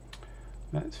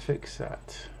 Let's fix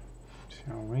that,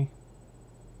 shall we?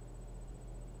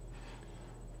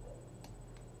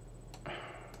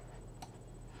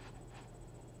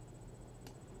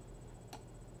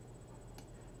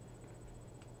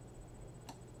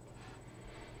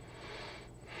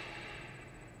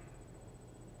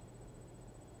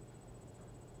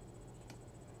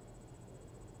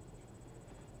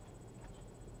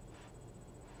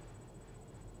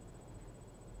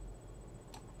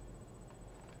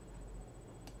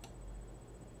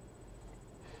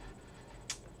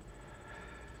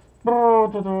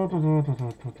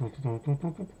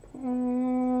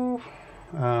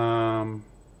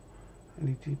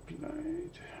 LED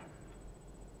blade.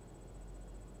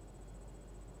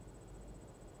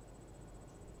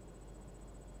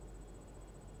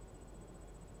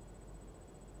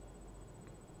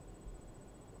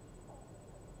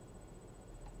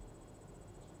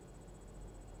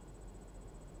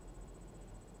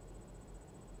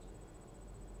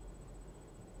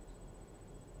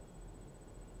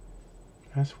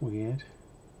 That's weird.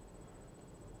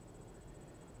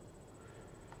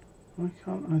 Why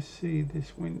can't I see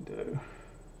this window?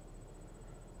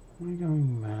 Am I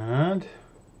going mad?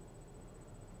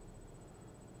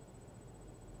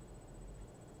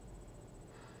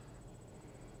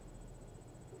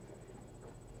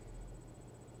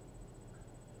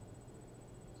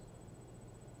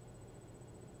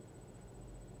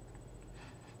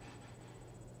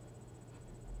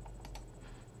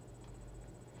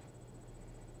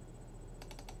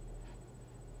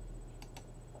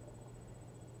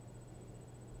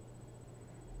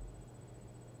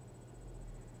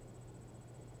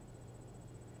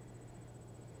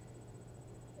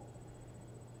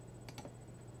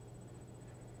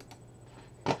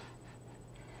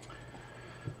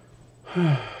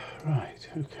 Right,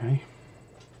 okay.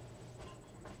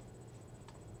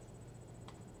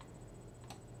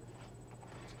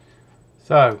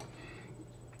 So,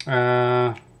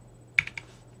 when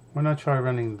I try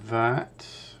running that,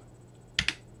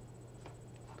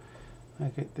 I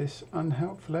get this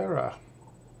unhelpful error.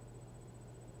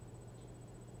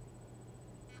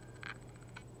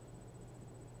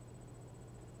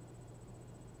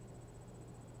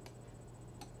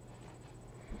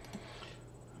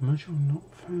 Module not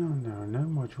found. There are no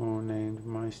module named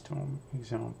Milestone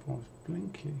examples.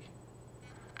 Blinky.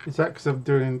 Is that because I'm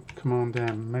doing Command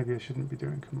M? Maybe I shouldn't be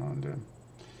doing Command M.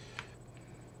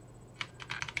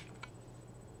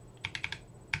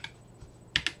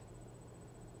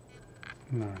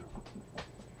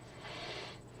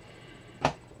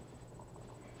 No.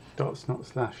 Dots, not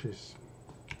slashes.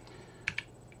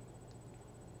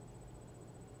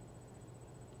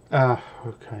 Ah,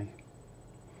 okay.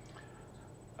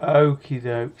 Okie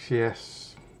dokes,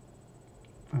 yes.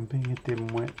 I'm being a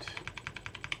dimwit.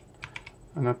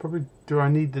 And I probably, do I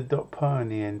need the .per in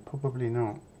the end? Probably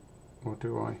not. Or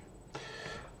do I?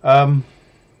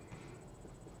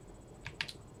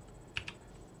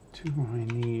 Do I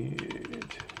need...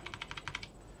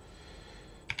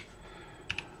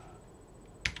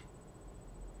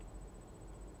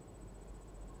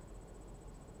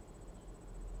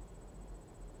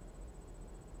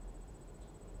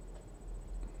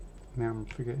 Now I'm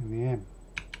forgetting the M.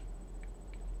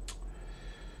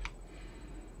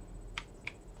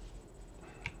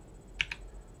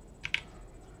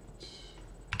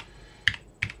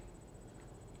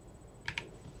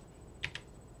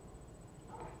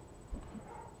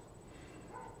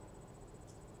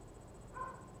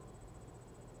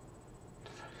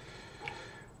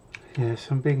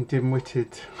 Yes, I'm being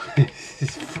dim-witted. This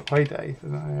is Friday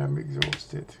and I am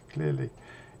exhausted, clearly.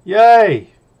 Yay!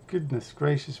 Goodness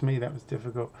gracious me, that was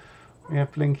difficult. We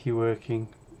have Blinky working.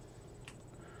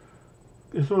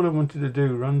 That's all I wanted to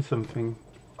do, run something.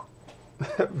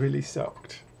 That really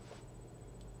sucked.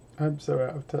 I'm so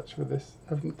out of touch with this.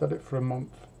 I haven't done it for a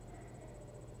month.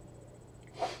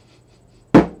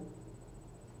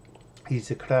 He's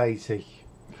a crazy.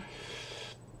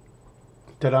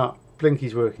 Ta-da!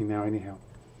 Blinky's working now anyhow.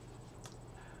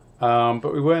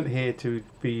 But we weren't here to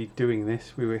be doing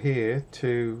this. We were here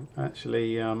to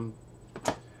actually run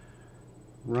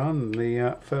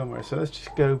the firmware. So let's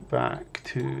just go back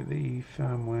to the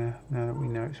firmware now that we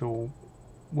know it's all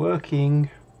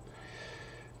working.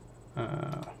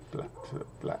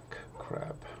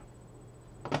 BlackCrab.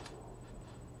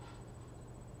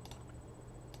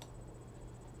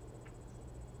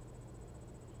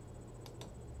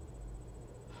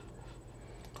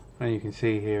 And you can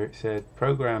see here it said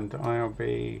programmed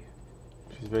IRB,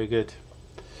 which is very good.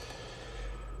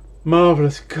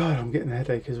 Marvellous. God, I'm getting a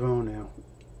headache as well now.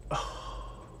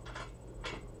 Oh.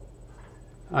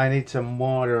 I need some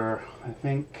water, I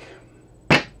think.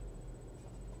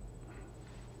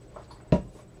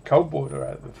 Cold water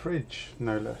out of the fridge,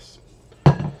 no less.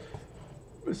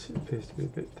 This appears to be a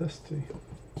bit dusty.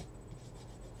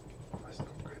 That's not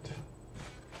good.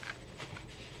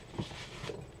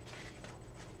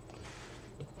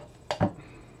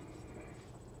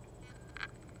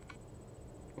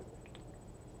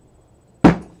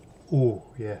 Oh,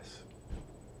 yes.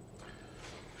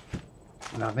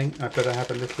 And I think I better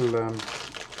have a little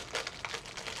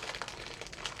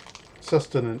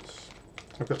sustenance.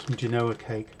 I've got some Genoa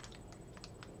cake.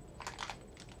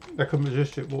 I couldn't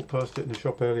resist it, walked past it in the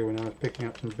shop earlier when I was picking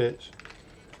up some bits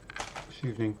this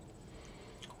evening.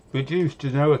 Reduced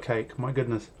Genoa cake, my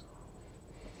goodness.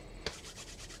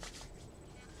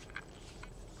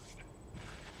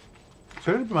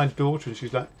 So I went to my daughter and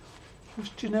she's like, what's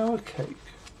Genoa cake?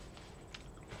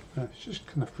 It's just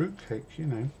kind of fruit cake, you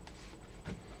know.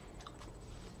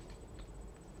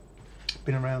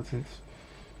 Been around since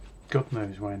God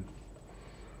knows when.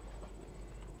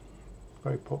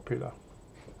 Very popular.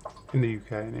 in the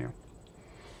UK anyhow.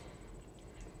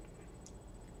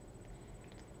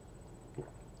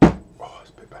 Oh, it's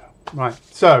a bit better. Right,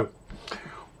 so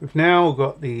we've now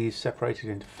got these separated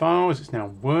into files. It's now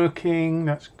working.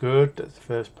 That's good. That's the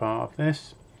first part of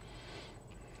this.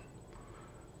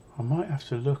 I might have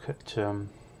to look at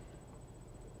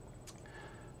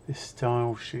this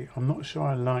style sheet. I'm not sure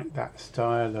I like that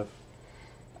style of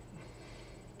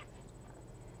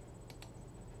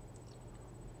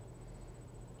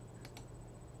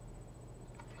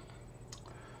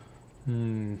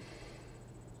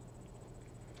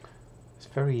it's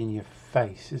very in your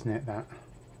face, isn't it, that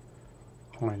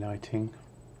highlighting.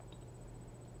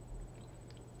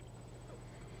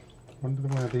 I wonder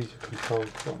where these are controlled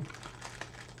from.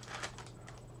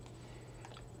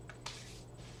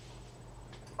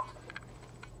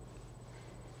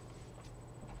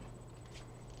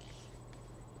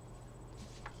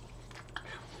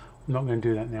 I'm not going to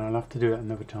do that now. I'll have to do that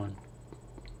another time.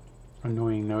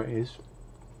 Annoying though it is.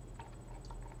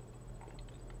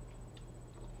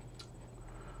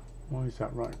 Why is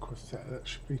that right across there? That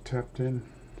should be tapped in.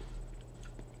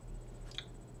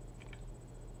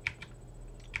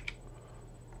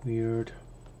 Weird.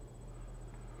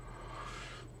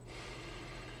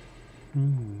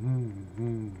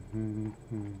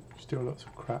 Still lots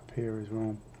of crap here as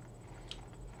well.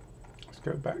 Let's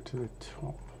go back to the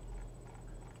top.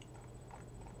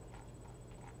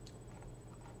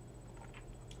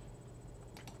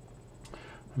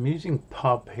 I'm using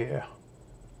pub here.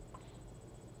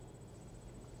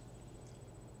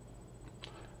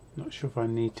 Not sure if I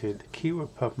need to. The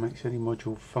keyword pub makes any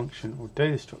module, function or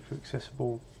data structure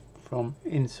accessible from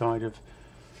inside of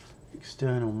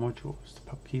external modules. The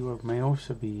pub keyword may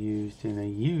also be used in a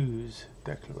use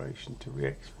declaration to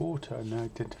re-export an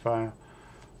identifier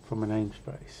from a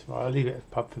namespace. Well, I'll leave it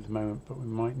at pub for the moment, but we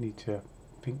might need to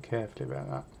think carefully about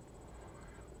that.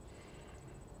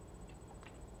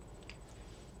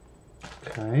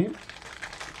 Okay.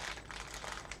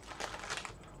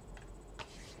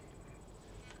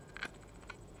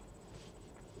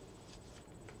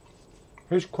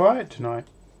 It's quiet tonight.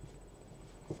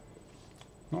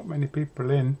 Not many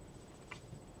people in.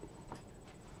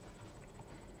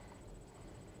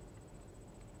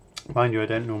 Mind you, I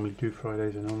don't normally do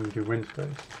Fridays, I normally do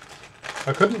Wednesdays.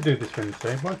 I couldn't do this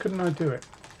Wednesday. Why couldn't I do it?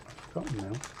 I've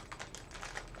forgotten now.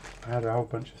 I had a whole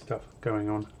bunch of stuff going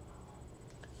on.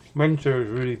 Wednesday was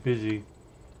really busy.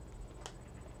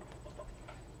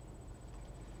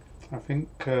 I think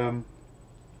I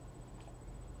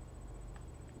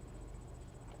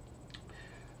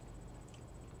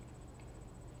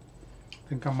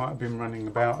might have been running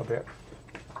about a bit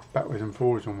backwards and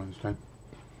forwards on Wednesday.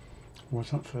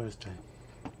 What's that Thursday?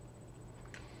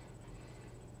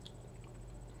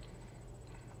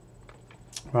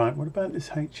 Right, what about this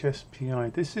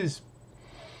HSPI? This is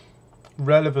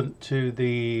relevant to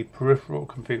the peripheral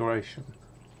configuration.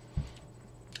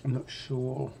 I'm not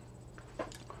sure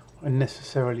I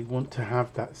necessarily want to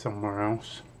have that somewhere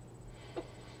else.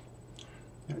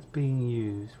 That's being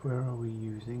used. Where are we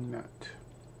using that?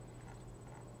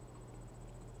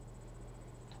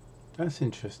 That's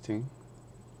interesting.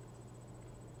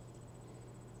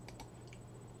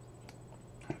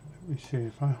 Let me see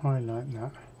if I highlight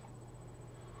that.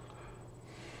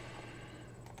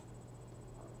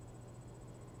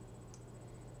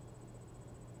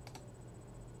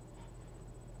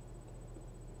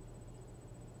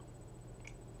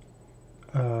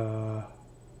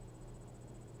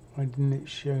 Why didn't it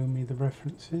show me the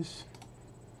references?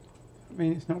 I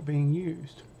mean, it's not being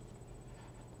used.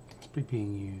 It must be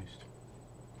being used.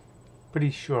 Pretty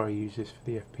sure I use this for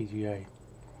the FPGA.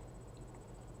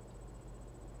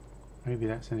 Maybe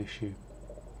that's an issue.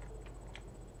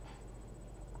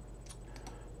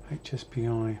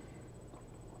 HSPI.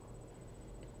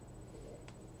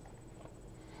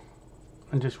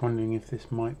 I'm just wondering if this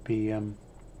might be out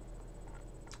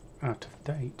of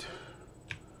date.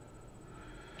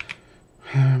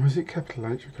 Was it capital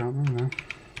H? I can't remember now.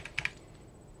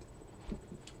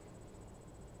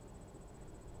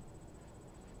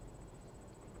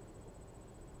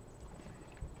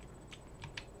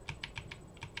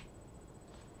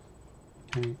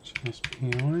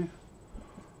 HSPI.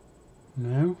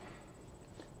 No.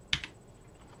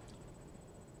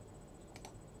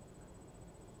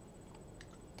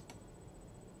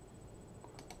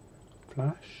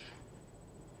 Flash.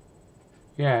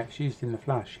 Yeah, it's used in the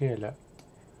flash here, look.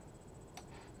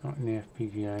 Not in the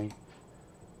FPGA.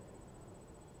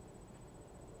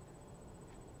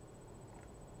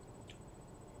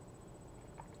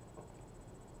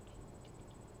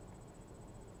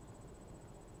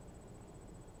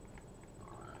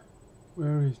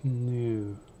 Where is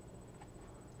new?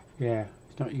 Yeah,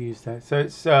 it's not used there. So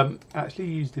it's actually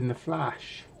used in the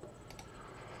Flash.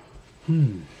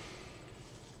 I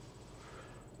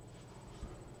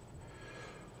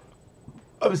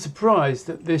was surprised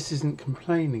that this isn't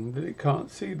complaining that it can't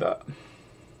see that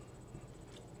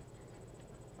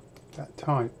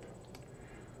type,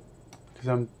 because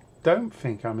I don't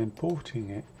think I'm importing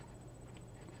it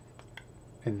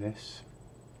in this.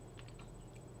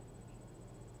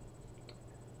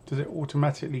 Does it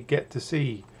automatically get to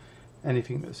see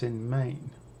anything that's in main?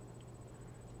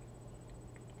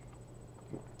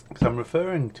 Because I'm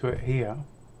referring to it here,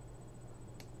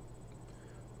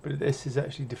 but this is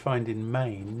actually defined in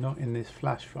main, not in this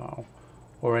Flash file,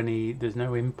 or any. There's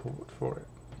no import for it.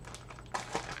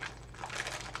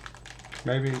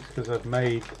 Maybe it's because I've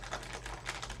made.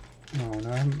 No,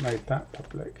 I haven't made that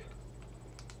public.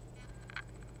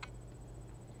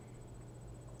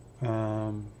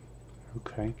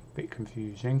 Okay, bit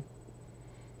confusing,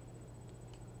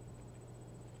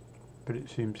 but it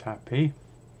seems happy.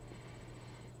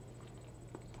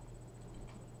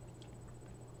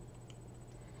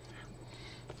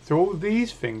 So all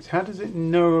these things, how does it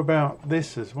know about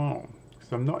this as well?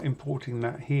 Because I'm not importing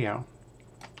that here,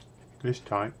 this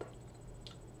type.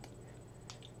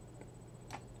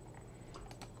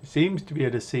 It seems to be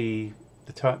able to see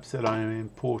the types that I am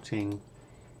importing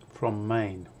from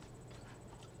main.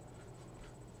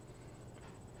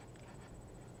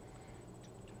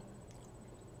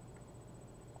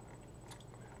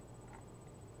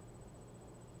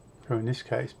 So in this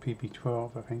case,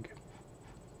 PB12, I think.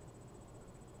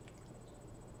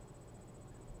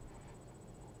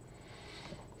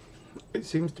 It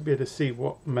seems to be able to see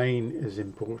what main is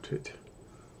imported.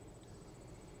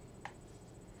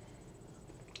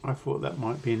 I thought that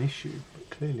might be an issue, but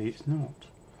clearly it's not.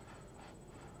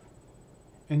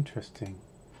 Interesting.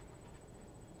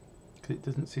 Because it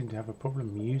doesn't seem to have a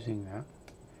problem using that.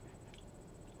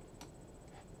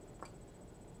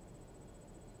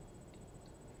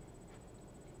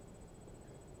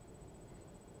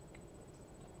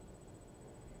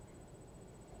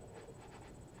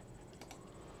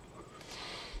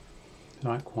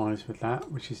 Likewise with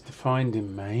that, which is defined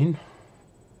in main.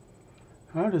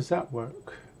 How does that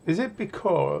work? Is it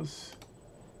because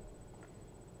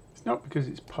it's not because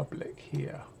it's public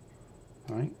here,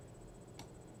 right?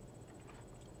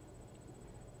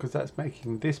 Because that's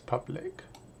making this public,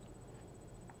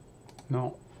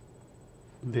 not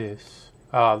this.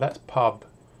 Ah, that's pub.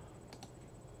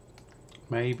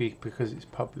 Maybe because it's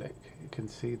public, you can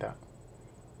see that.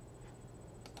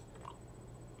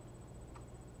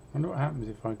 I wonder what happens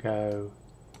if I go,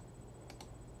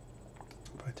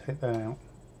 if I take that out,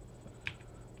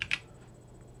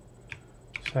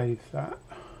 save that.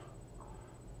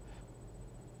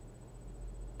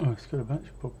 Oh, it's got a bunch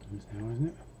of problems now, isn't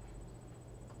it?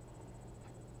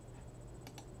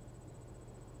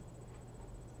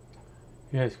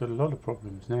 Yeah, it's got a lot of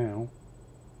problems now.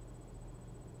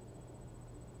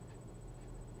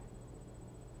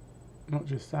 Not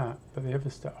just that, but the other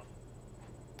stuff.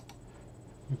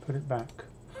 You put it back.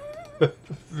 I've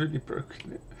really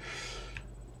broken it.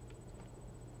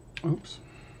 Oops.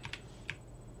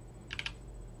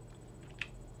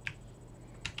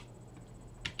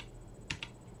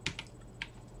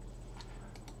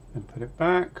 Then put it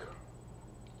back.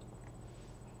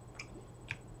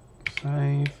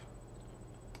 Save.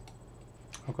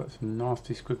 I've got some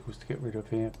nasty squiggles to get rid of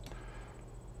here.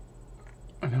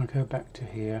 And I'll go back to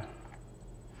here.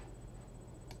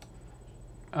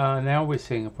 Now we're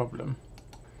seeing a problem.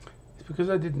 It's because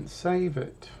I didn't save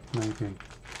it, maybe.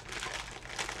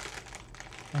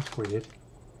 That's weird.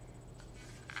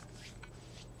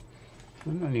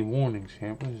 There's not any warnings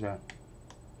here. What is that?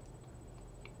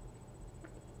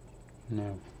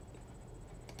 No.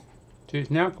 See,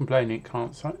 it's now complaining it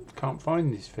can't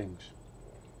find these things.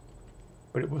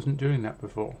 But it wasn't doing that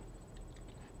before.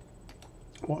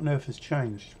 What on earth has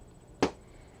changed?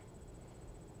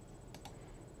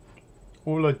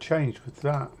 All I changed was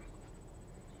that.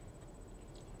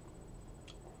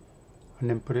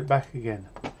 And then put it back again.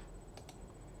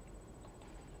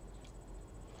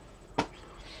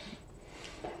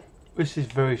 This is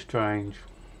very strange.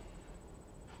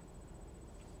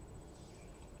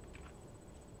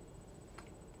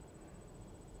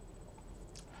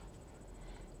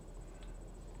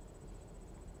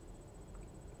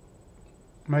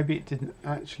 Maybe it didn't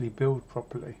actually build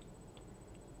properly.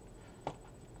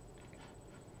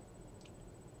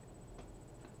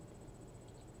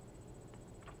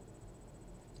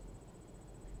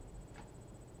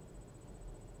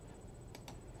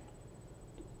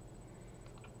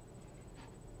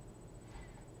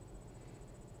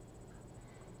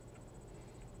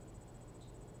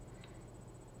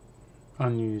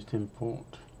 unused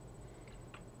import.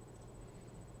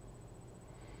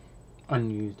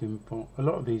 Unused import. A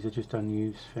lot of these are just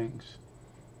unused things.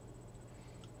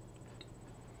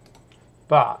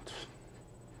 But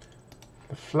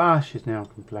the Flash is now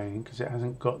complaining because it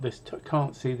hasn't got this,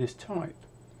 can't see this type.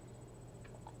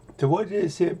 So why did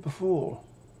it see it before?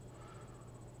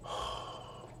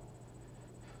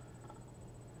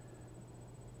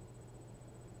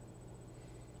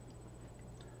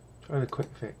 Try the quick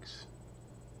fix.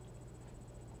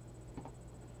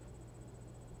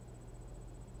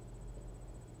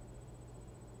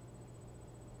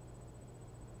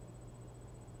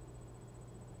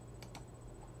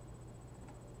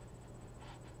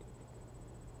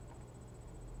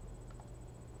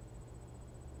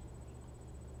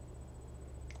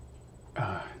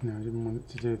 No, I didn't want it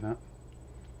to do that.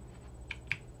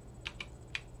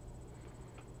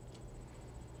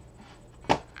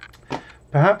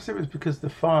 Perhaps it was because the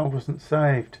file wasn't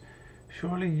saved.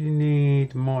 Surely you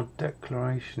need mod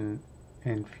declaration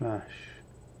in Flash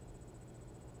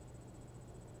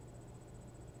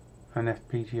and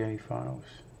FPGA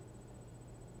files.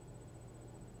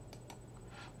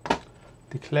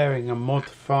 Declaring a mod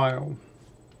file.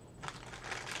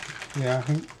 Yeah, I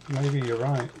think maybe you're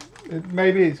right.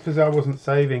 Maybe it's because I wasn't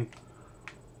saving.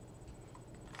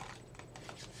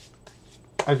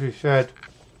 As we said,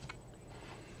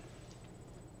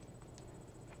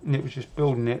 and it was just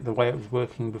building it the way it was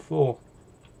working before.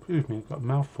 Excuse me, I've got a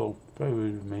mouthful. Very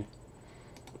rude of me.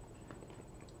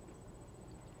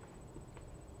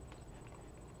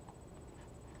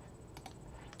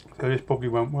 So this probably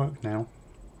won't work now.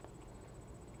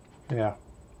 Yeah.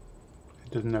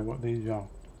 It doesn't know what these are.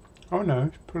 Oh no,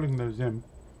 it's pulling those in.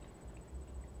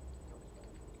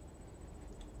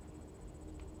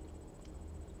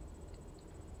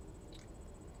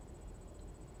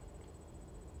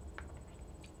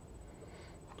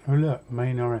 Oh look,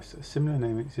 main RS. A similar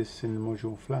name exists in the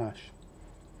module Flash.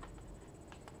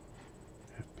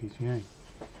 FPGA.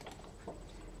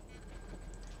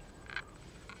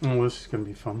 Oh, this is going to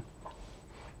be fun.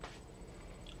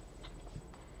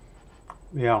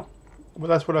 Yeah. Well,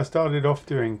 that's what I started off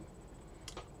doing.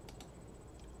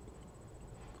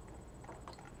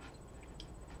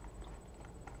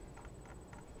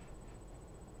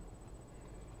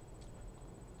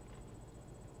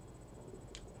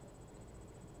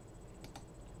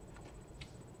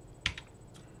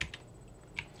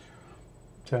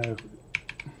 So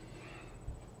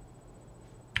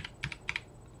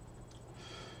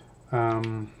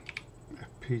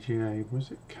FPGA,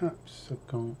 was it caps?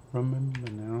 I can't remember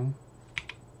now.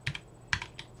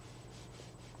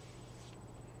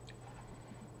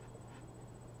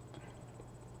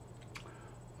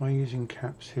 Am I using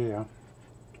caps here?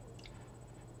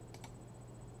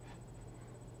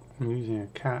 I'm using a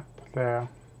cap there.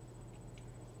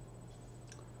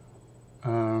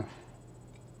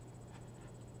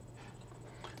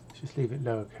 Just leave it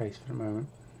lowercase for the moment.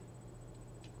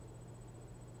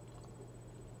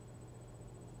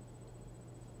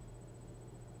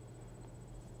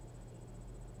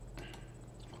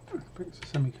 But it's a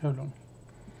semicolon.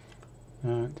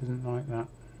 No, it doesn't like that.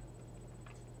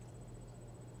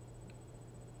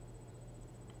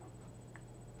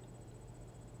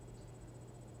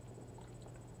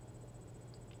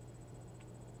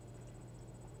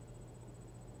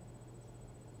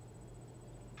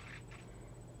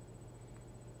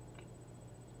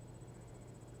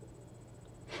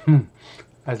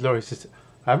 As Laurie says,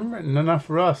 I haven't written enough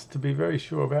Rust to be very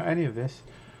sure about any of this.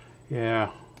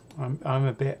 Yeah, I'm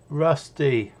a bit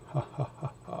rusty.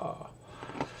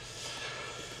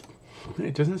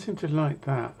 It doesn't seem to like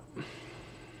that.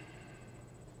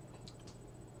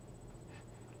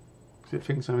 Because it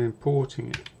thinks I'm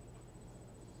importing it.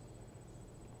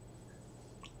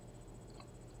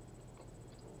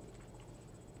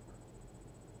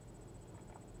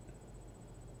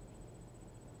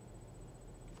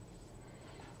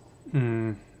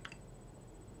 Not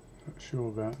sure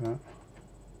about that.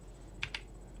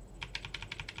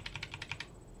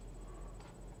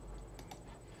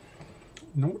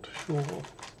 Not sure.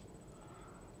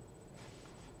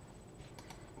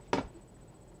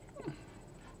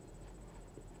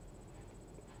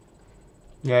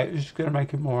 Yeah, it's just going to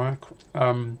make it more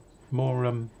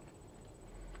more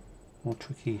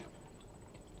tricky.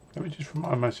 Let me just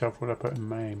remind myself what I put in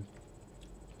main.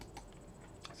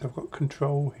 So I've got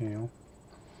control here.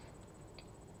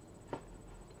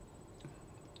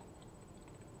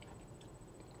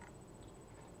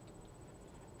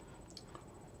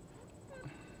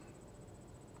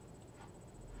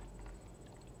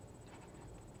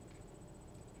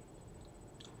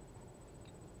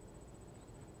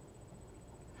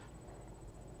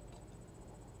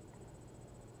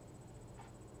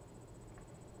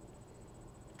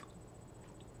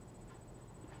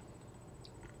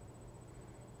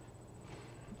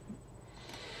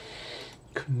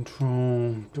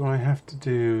 control. Do I have to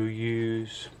do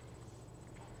use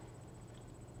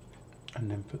and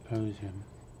then put those in?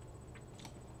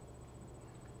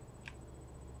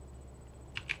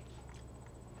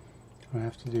 Do I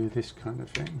have to do this kind of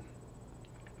thing?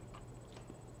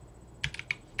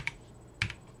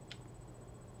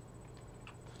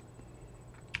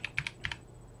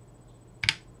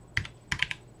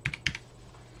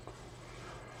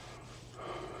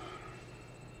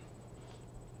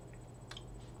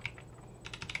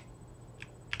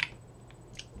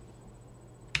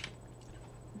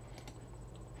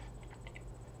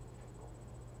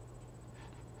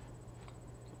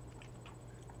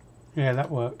 Yeah,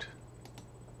 that worked.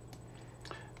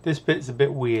 This bit's a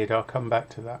bit weird, I'll come back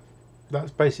to that.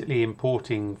 That's basically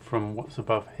importing from what's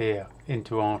above here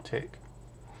into Arctic,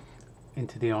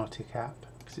 into the Arctic app,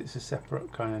 because it's a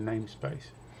separate kind of namespace.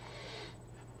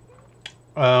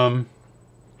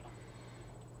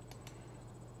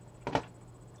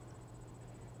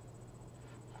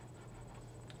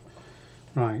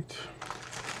 Right.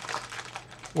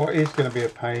 What is going to be a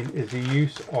pain is the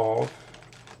use of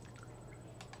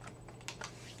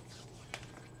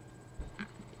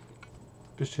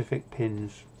specific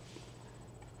pins.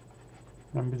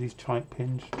 Remember these type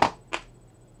pins?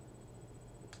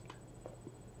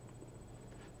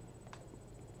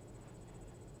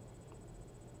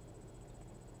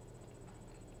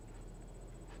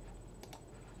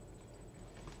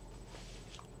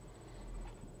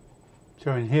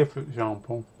 So in here, for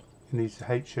example, in these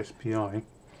HSPI,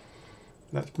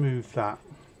 let's move that.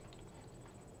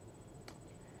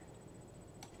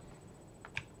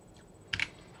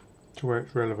 To where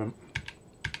it's relevant,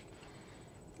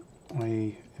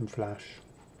 i.e. in Flash.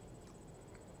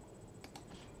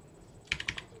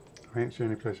 I think it's the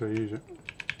only place I use it.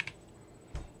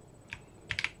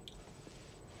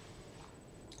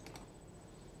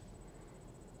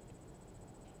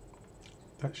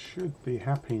 That should be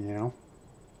happy now,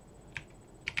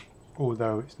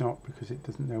 although it's not because it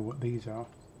doesn't know what these are.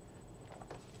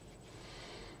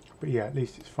 But yeah, at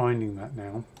least it's finding that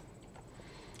now.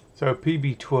 So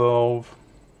PB12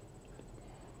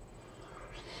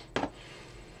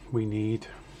 we need.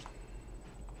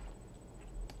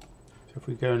 So if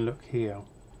we go and look here,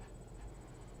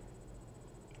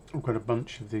 I've got a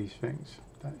bunch of these things.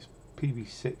 That's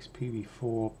PB6,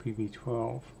 PB4,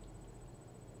 PB12.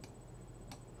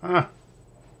 Ah!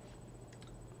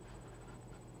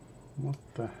 What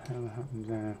the hell happened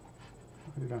there?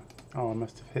 What did I, oh, I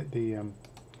must have hit the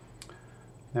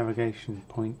navigation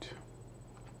point.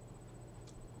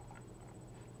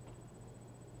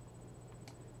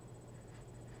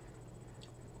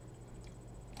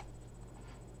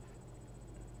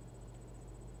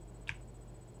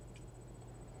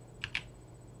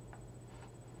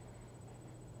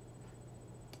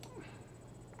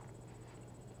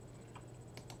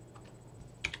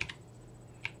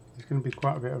 Going to be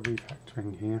quite a bit of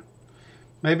refactoring here.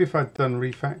 Maybe if I'd done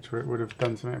refactor it would have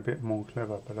done something a bit more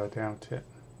clever, but I doubt it.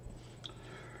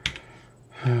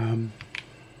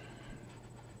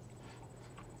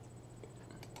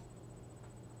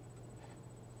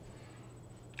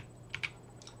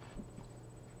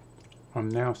 I'm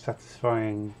now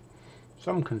satisfying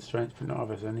some constraints but not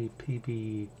others. I need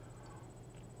PB12.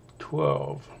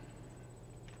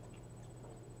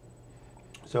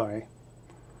 Sorry.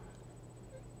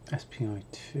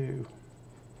 SPI2.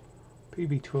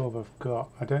 PB12 I've got.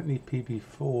 I don't need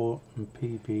PB4 and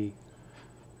PB.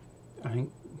 I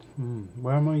think.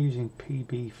 Where am I using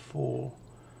PB4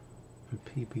 and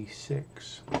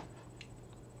PB6?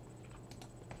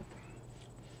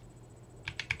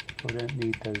 I don't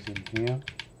need those in here.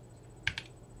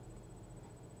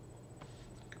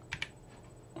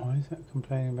 Why is that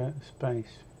complaining about the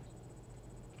space?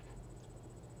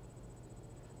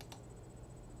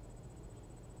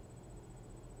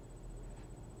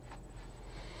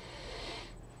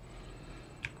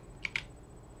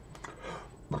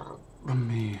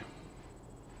 Me.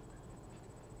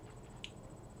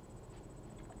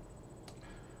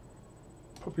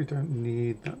 Probably don't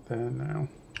need that there now.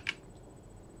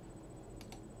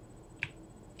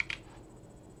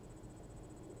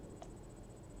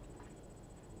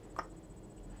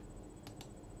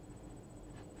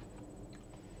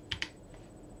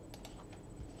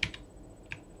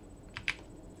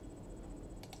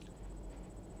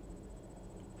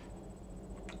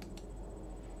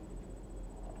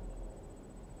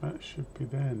 That should be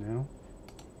there now.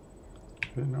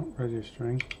 They're not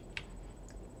registering.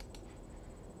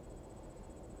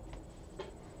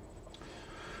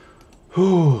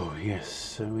 Oh yes,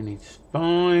 so we need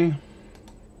SPI.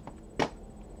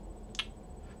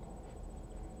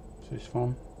 This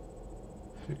one.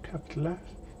 Is it capital F?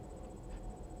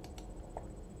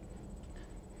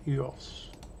 EOS.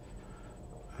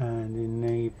 And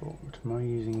enabled. Am I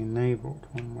using enabled?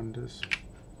 One wonders.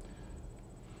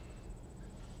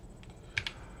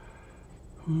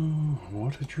 Oh,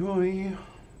 what a joy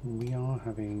we are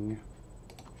having.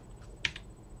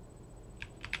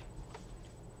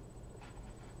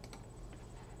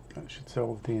 That should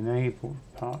solve the enabled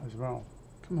part as well.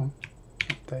 Come on,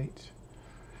 update.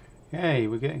 Yay,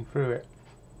 we're getting through it.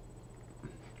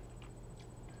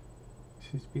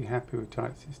 Seems to be happy with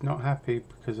types. It's not happy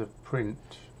because of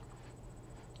print.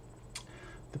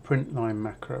 The print line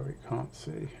macro it can't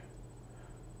see.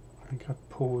 I think I've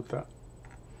pulled that.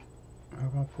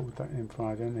 Have I pulled that in?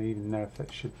 I don't even know if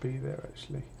that should be there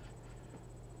actually.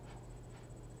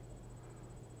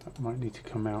 That might need to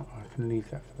come out. I can leave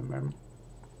that for the moment.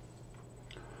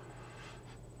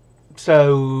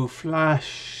 So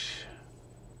Flash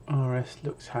RS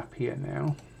looks happier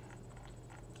now.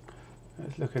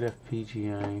 Let's look at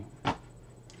FPGA.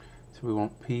 So we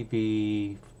want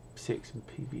PB6 and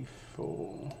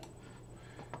PB4.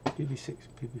 PB6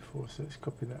 and PB4, so let's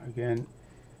copy that again.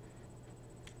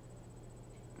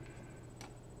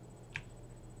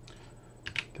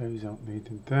 Those aren't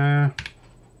needed there.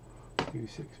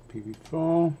 PB6 and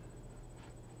PB4.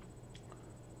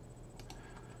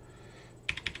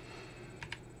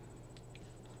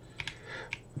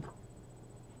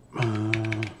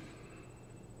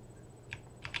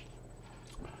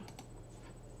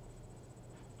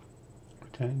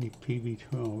 We don't need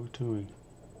PB12, do we?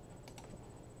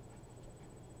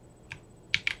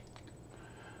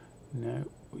 No,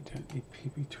 we don't need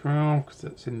PB12 because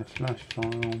that's in the flash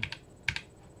file.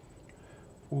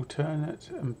 Alternate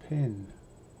and pin.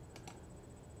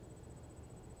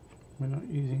 We're not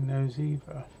using those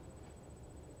either.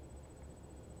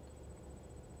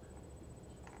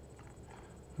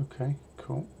 Okay,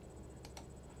 cool.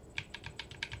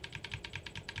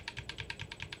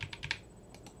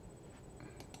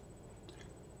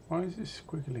 Why is it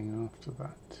squiggling after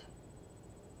that?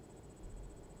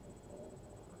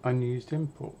 Unused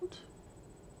import.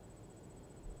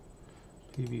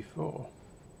 PB4.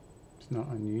 It's not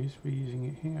unused, we're using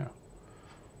it here.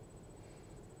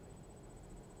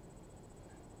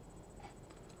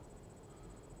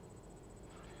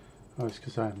 Oh, it's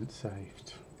because I haven't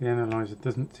saved. The analyzer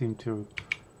doesn't seem to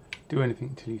do anything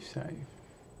until you save.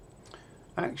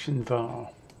 Action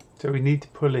var. So we need to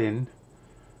pull in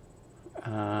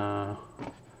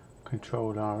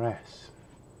control RS.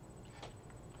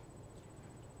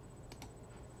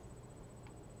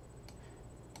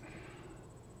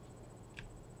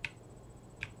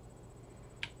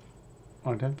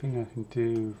 I don't think I can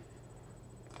do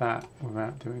that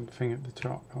without doing the thing at the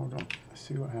top. Hold on, let's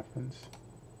see what happens.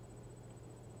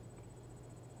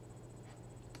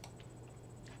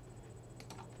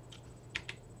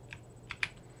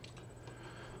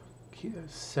 Keep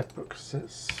those separate because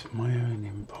it's my own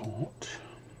import.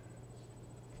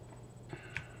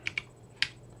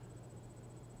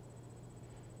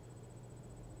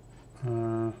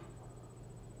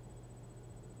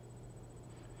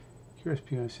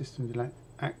 QSPI system delay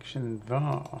action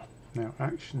var. Now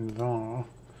action var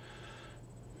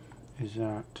is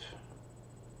that.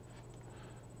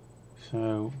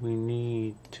 So we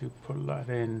need to put that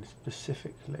in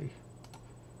specifically.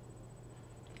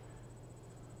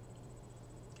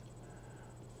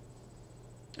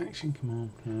 Action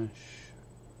command flash.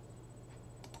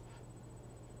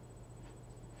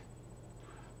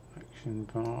 Action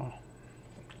var.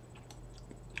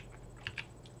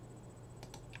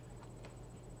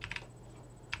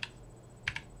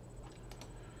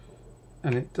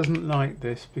 And it doesn't like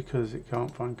this because it can't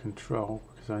find control,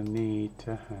 because I need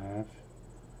to have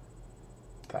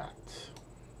that.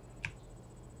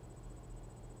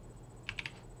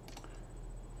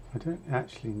 I don't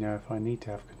actually know if I need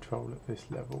to have control at this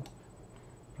level,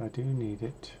 but I do need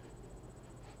it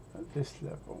at this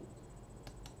level.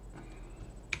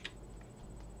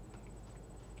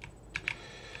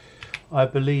 I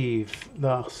believe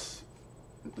thus.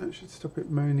 That should stop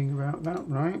it moaning about that,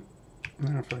 right?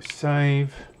 Now if I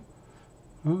save,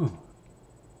 ooh,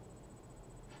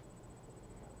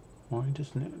 why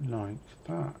doesn't it like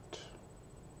that?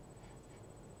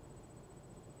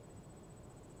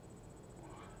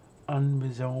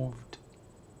 Unresolved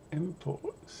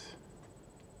imports.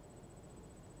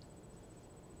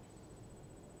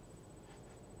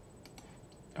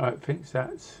 Oh, it thinks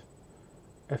that's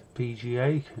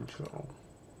FPGA control.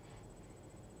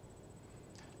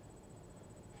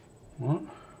 What?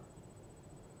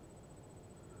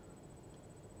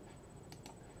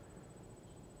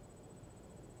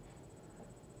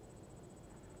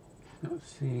 Not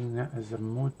seeing that as a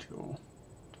module.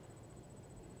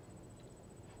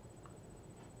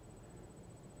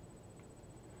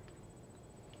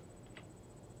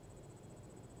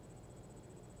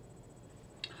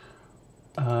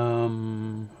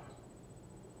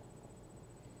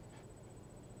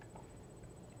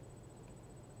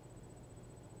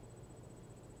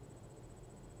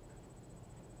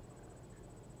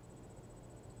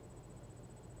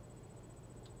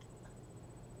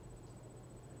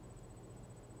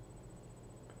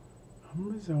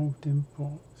 Unresolved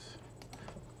imports.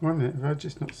 One minute, have I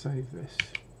just not saved this?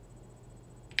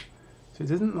 So it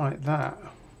doesn't like that.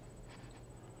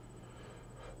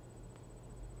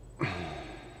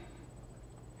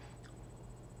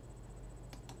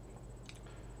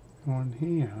 On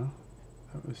here,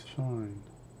 that was fine.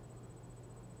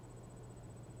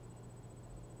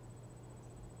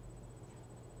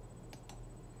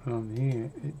 But on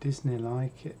here, it doesn't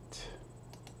like it.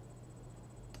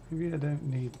 Maybe I don't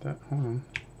need that. Hold on.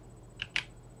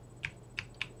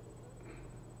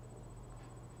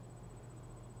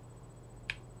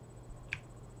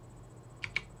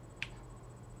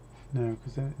 No,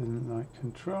 because that doesn't like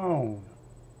control.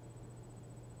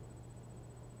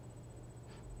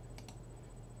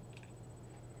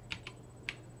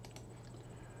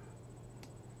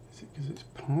 Is it because it's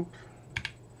pop?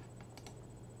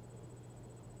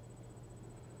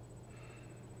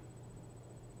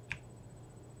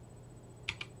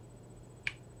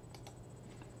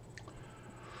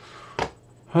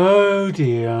 Oh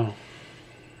dear.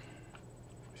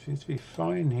 Seems to be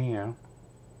fine here.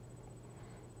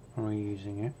 Am I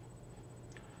using it?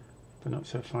 But not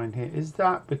so fine here. Is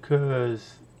that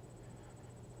because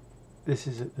this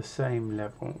is at the same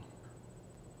level?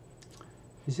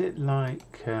 Is it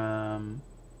like, does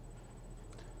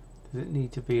it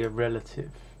need to be a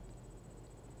relative?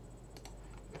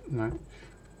 No.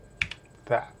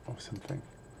 That or something.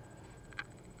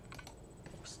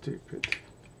 Stupid.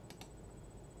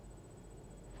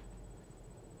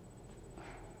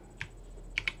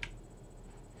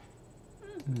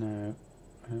 No.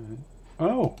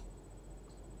 Oh!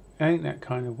 Ain't that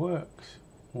kind of works?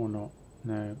 Or not?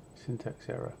 No. Syntax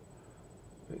error.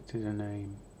 Vectored a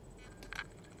name.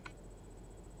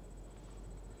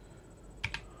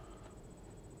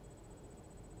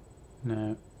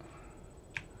 No.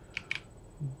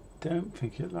 Don't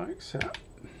think it likes that.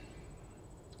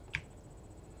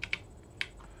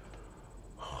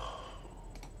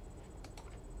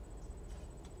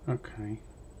 Okay.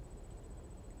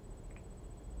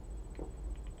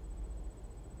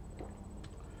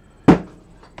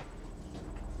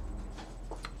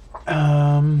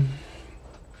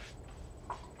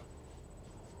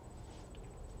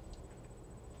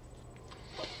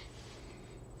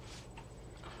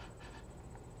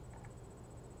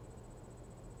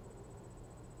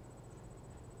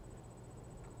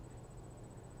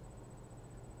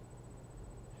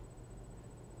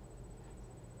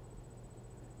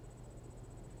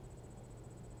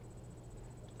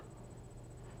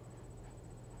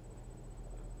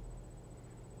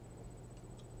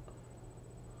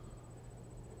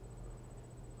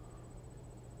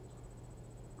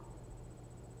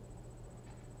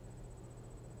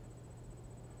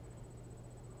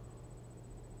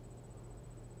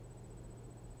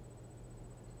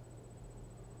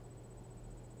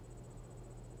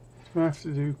 Do I have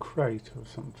to do crate or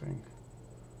something?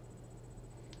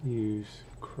 Use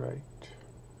crate.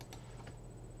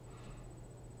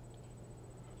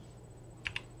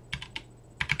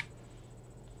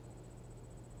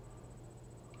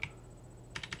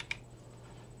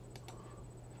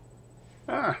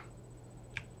 Ah!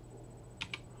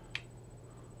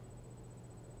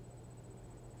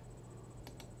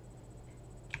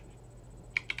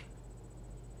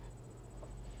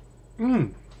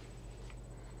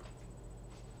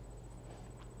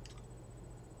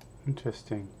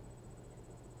 Interesting.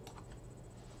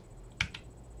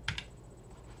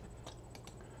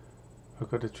 I've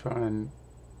got to try and...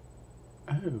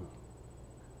 Oh.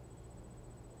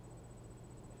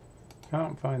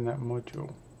 Can't find that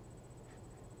module.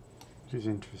 Which is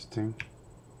interesting.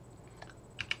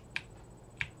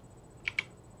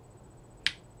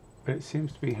 But it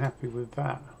seems to be happy with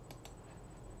that.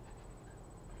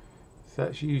 So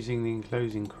that's using the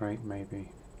enclosing crate maybe.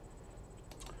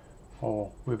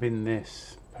 Or within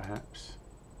this, perhaps.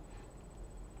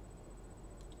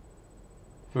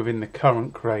 Within the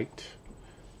current crate,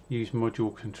 use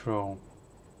module control.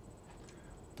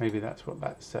 Maybe that's what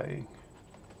that's saying.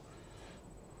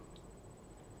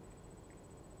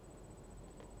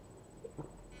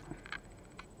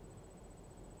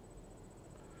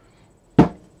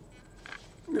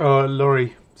 Oh,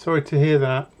 Laurie, Sorry to hear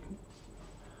that.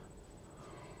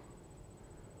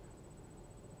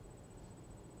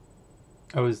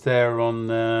 I was there on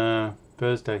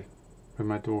Thursday with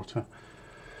my daughter.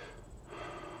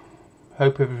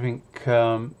 Hope everything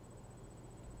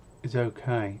is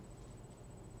okay.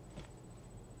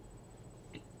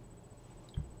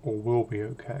 Or will be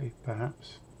okay,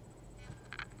 perhaps,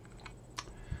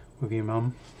 with your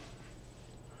mum.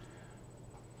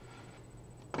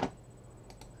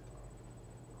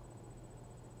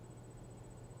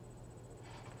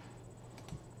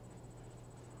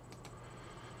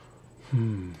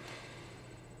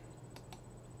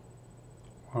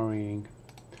 Worrying.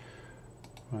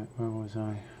 Right, where was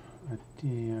I? I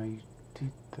did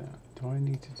that. Do I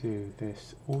need to do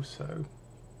this also?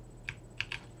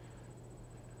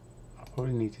 I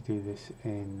probably need to do this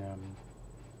in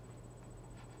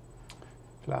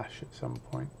Flash at some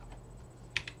point.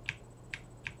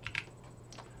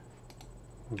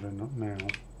 Although not now,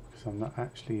 because I'm not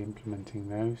actually implementing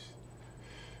those.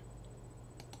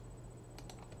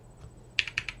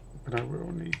 But I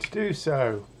will need to do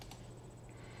so.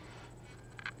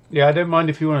 Yeah, I don't mind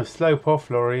if you want to slope off,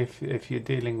 Laurie, if you're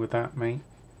dealing with that, mate.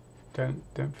 Don't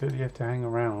feel you have to hang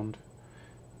around.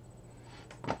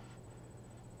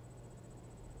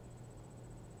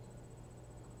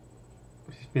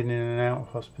 She's been in and out of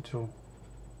hospital.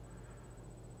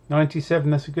 97,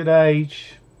 that's a good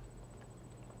age.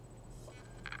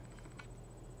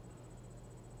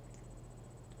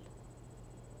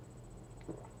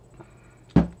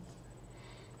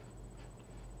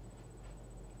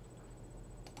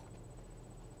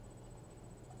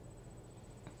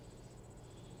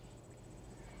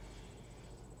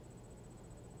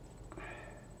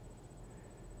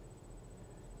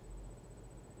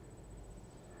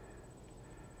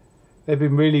 They've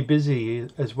been really busy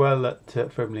as well at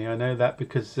Frimley. I know that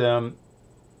because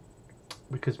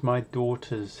my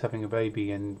daughter's having a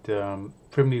baby, and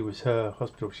Frimley was her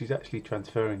hospital. She's actually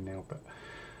transferring now, but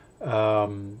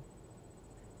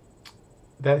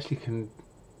they actually can.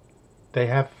 They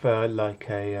have like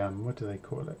a what do they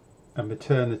call it? A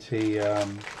maternity,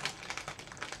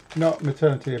 not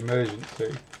maternity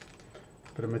emergency,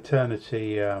 but a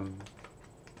maternity.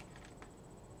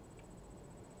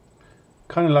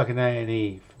 Kind of like an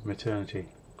A&E for maternity.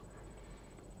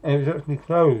 And it was actually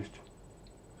closed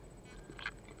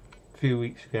a few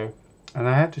weeks ago, and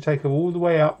I had to take her all the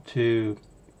way up to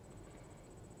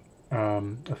I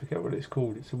forget what it's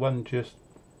called. It's the one just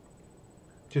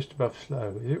above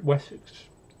Slough. Is it Wessex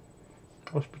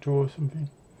Hospital or something?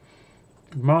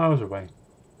 Miles away.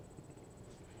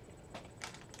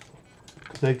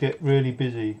 Because they get really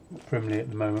busy at Frimley at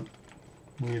the moment.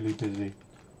 Really busy.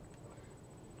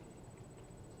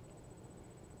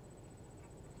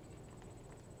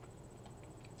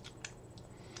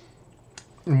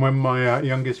 And when my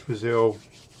youngest was ill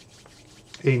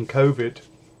in COVID,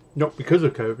 not because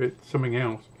of COVID, something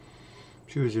else,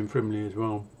 she was in Frimley as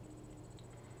well.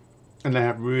 And they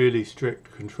have really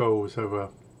strict controls over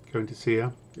going to see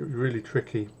her. It was really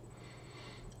tricky.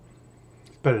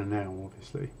 It's better now,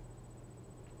 obviously.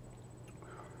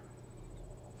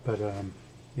 But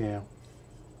yeah,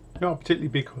 not a particularly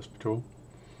big hospital,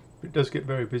 but it does get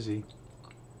very busy.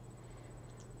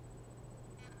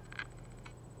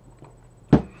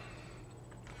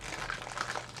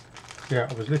 Yeah,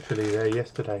 I was literally there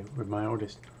yesterday with my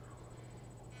oldest.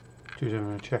 She was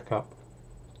having a check-up.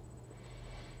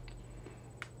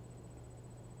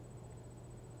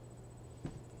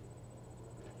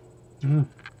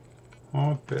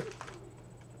 Hard bit.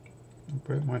 I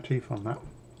broke my teeth on that.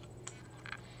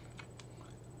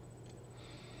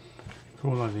 That's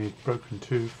all I need, broken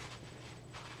tooth.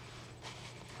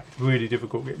 It's really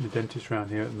difficult getting the dentist around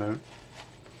here at the moment.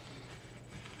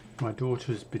 My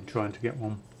daughter's been trying to get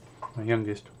one. My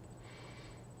youngest.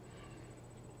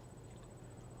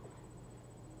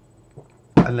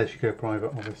 Unless you go private,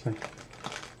 obviously.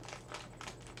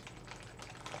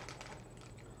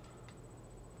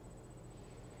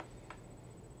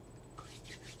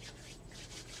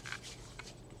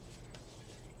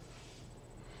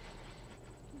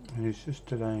 And it's just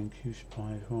delaying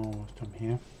Q-Spy as well whilst I'm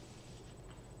here.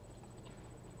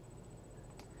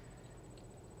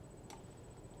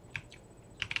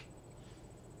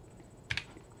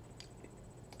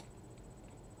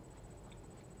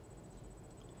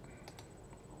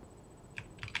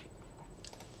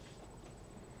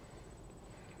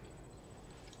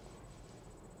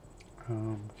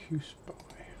 Q-Spy.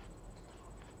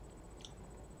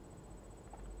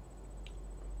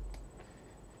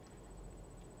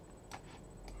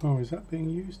 Oh, is that being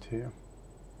used here?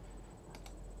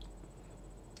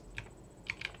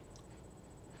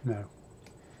 No.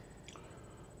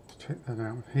 take that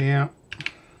out of here.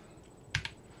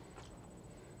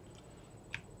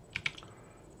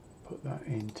 Put that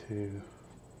into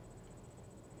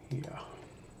here.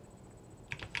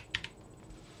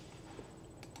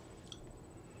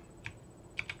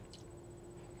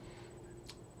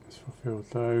 Let's fulfill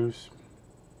those.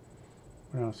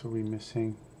 What else are we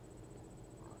missing?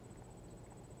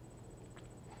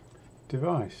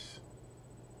 Device.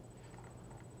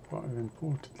 What, I've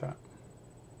imported that.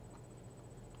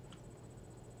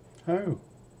 Oh.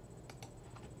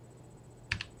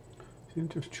 Seem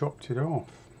to have chopped it off.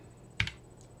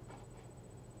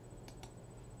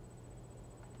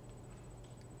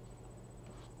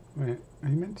 Wait, are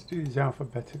you meant to do these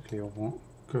alphabetically or what?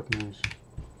 God knows.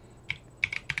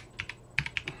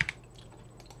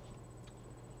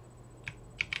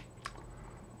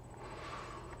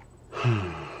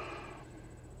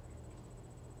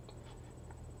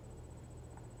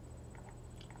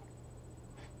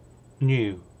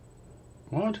 New.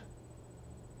 What?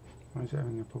 Why is it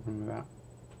having a problem with that?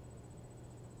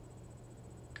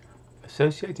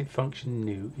 Associated function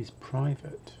new is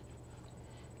private.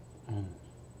 Oh.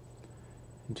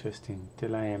 Interesting.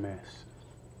 Delay MS.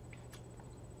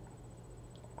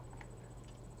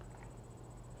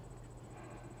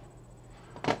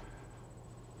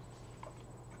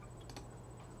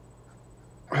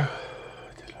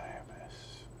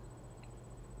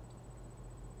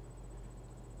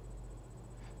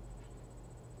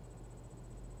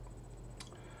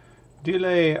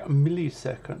 Delay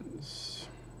milliseconds.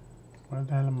 Where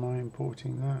the hell am I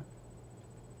importing that?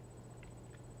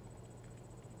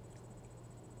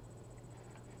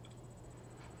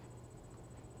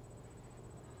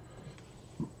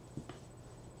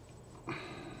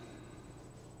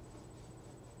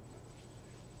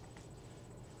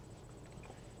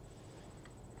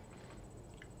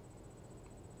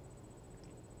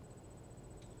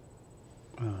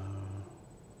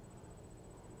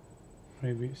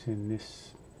 Maybe it's in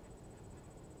this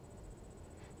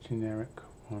generic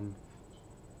one.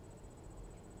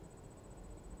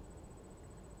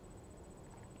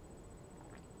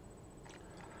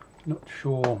 Not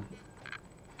sure.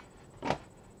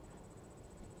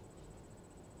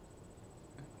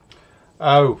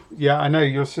 Oh, yeah, I know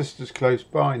your sister's close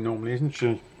by normally, isn't she?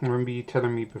 I remember you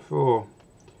telling me before.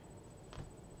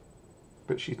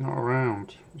 But she's not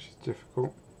around, which is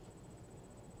difficult.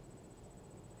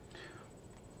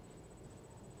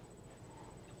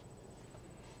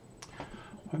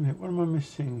 Wait a minute, what am I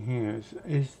missing here?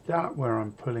 Is that where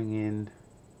I'm pulling in?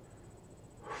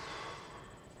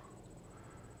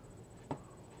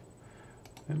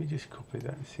 Let me just copy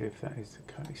that and see if that is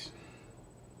the case.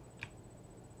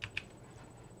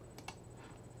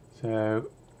 So,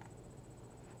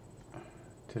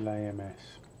 delay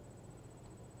MS.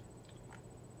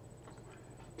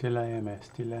 Delay MS,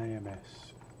 delay MS.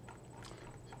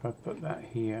 So if I put that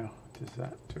here, does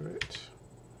that do it?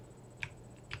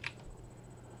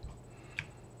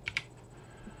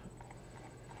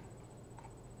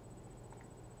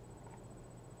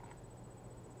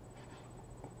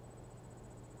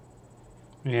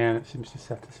 Yeah, that seems to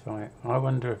satisfy it. I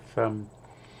wonder if oh.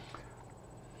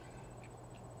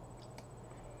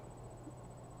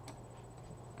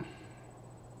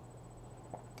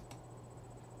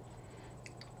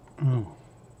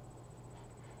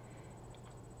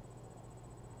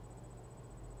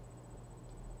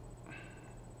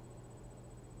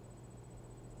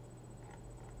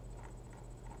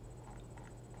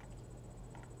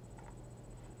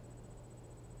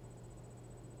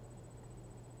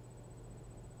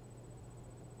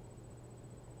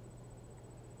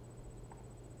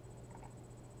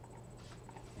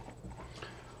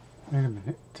 Wait a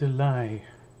minute, delay,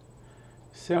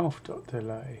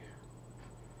 self.delay.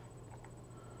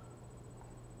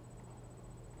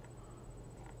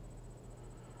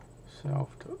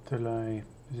 Self.delay,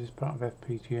 is this part of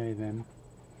FPGA then?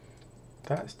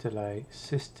 That's delay,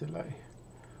 sys delay.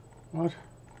 What?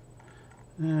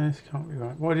 No, this can't be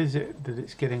right. What is it that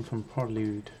it's getting from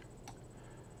Prelude?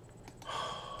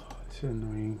 It's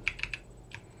annoying.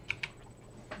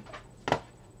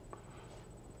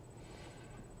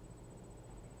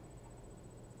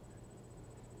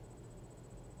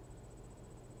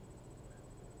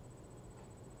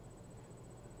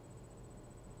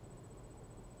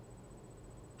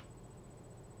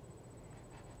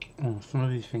 Oh, some of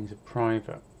these things are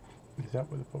private. Is that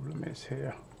what the problem is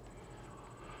here?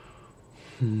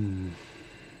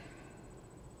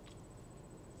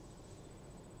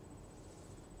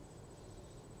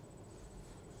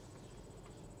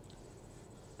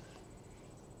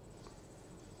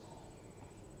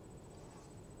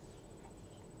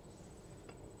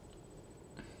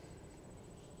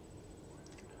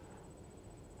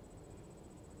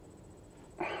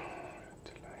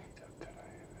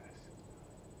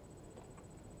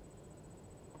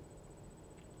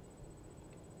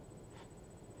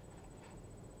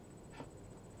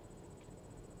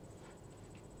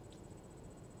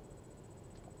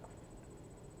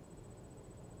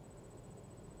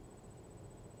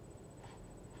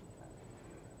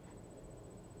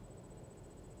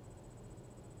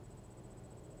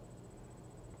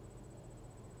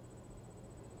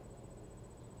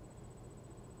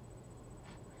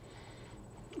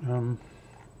 I'm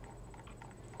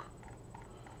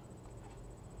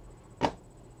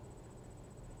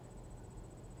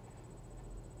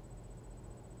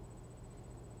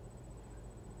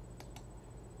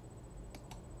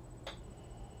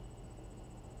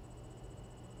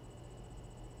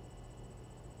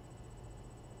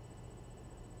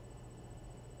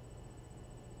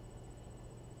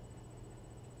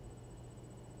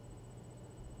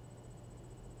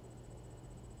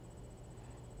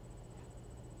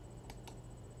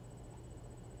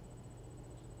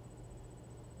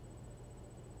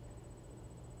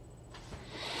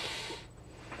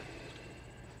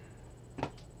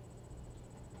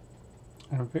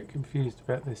a bit confused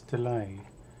about this delay.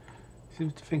 It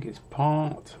seems to think it's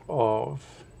part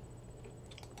of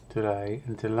delay,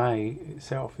 and delay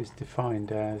itself is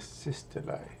defined as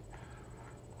sysdelay.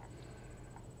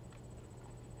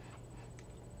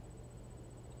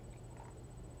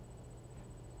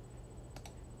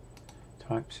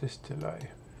 Type sysdelay.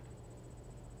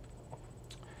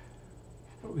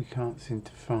 But we can't seem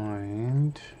to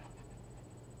find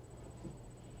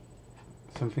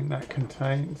something that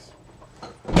contains.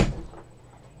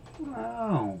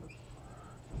 Oh,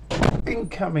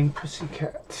 incoming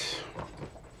pussycat.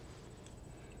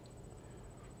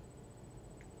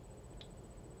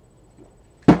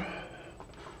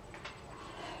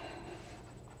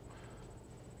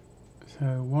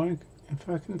 So why, if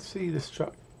I can see the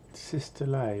struct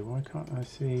sysdelay, why can't I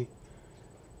see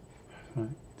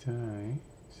delay,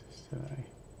 sysdelay?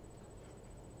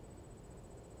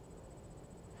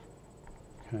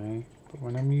 Okay, but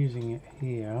when I'm using it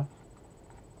here,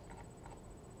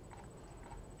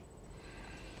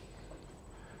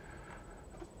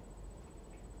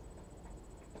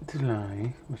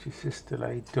 delay, which is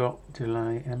sysdelay dot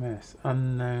delay ms,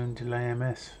 unknown delay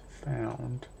ms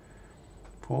found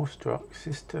for struct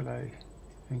sysdelay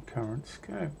in current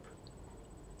scope.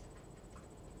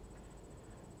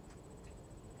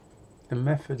 The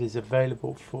method is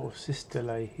available for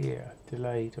sysdelay here,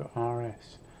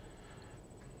 delay.rs.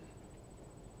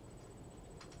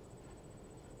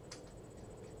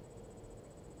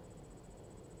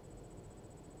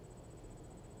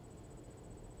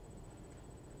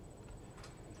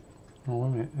 Oh, wait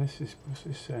a minute, what's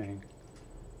this saying?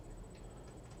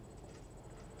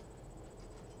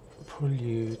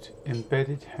 Prelude,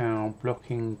 embedded how,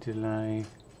 blocking delay.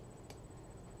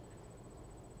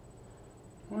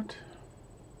 What?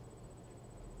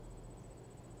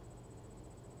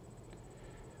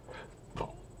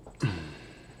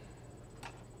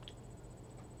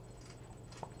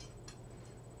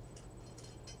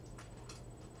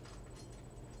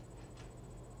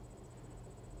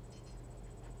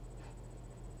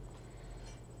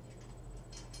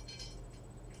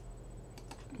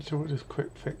 So what does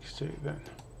quick fix do then?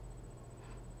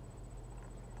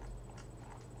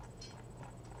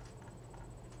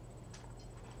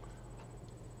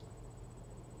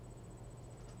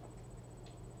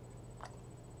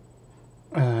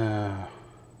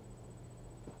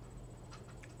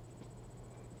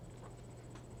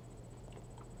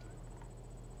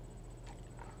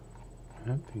 I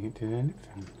don't think it did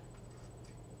anything.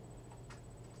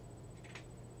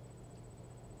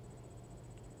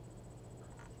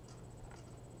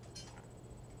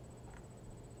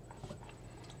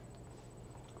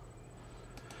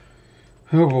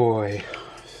 Oh boy,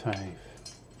 save.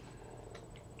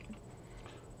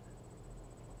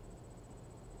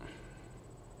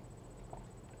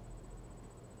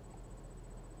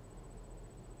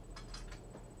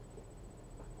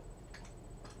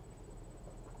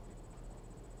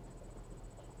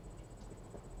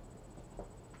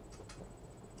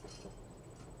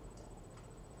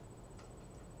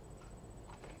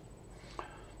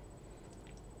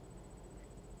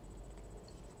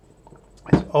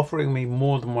 It's offering me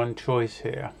more than one choice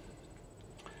here,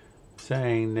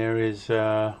 saying there is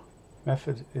a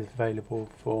method is available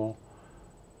for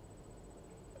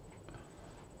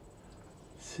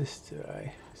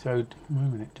sysdelay. So wait a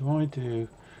minute, do I do,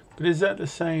 but is that the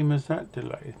same as that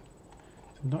delay?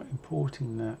 So I'm not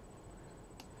importing that.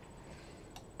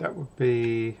 That would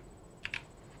be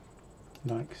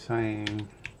like saying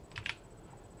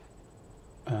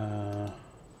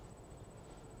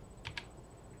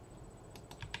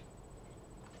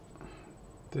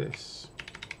this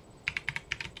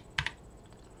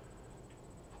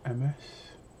ms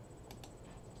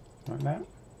like that.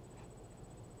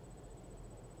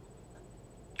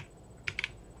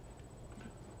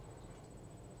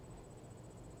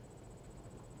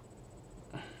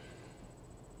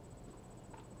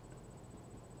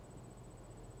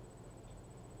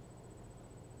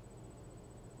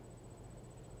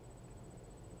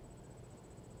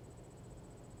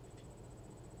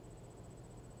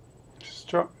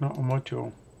 struct, not a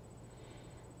module.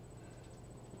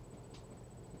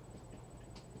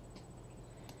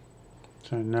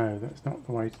 So no, that's not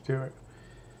the way to do it.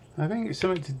 I think it's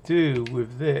something to do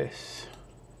with this.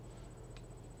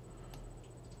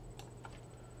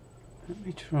 Let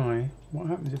me try. What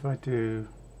happens if I do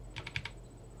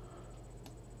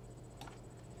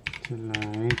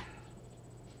delay?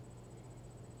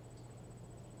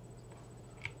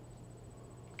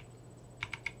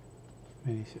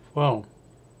 Well,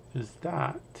 there's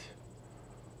that.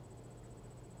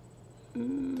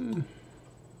 Does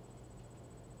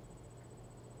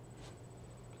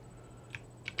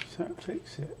that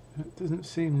fix it? That doesn't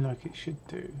seem like it should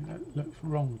do. That looks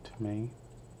wrong to me.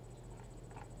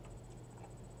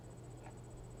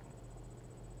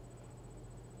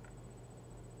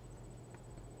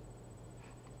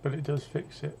 But it does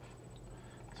fix it.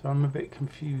 So I'm a bit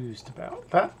confused about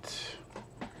that.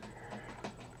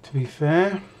 To be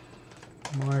fair,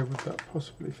 why would that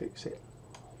possibly fix it?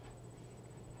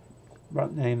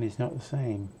 Run name is not the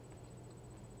same.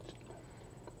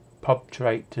 Pub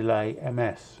trait delay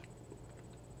MS.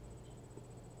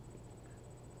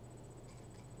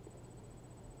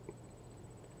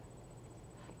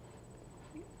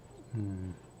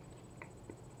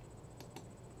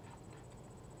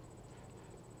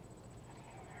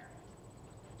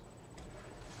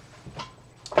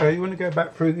 Okay, you want to go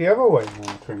back through the other way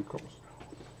now, Twinkles?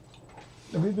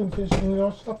 Have you been finishing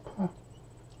your supper?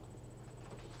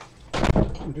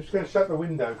 I'm just going to shut the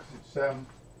window because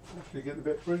it's actually getting a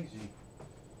bit breezy.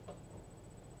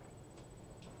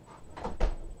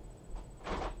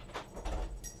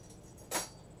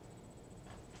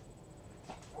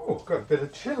 Oh, got a bit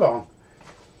of chill on.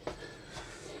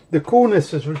 The coolness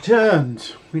has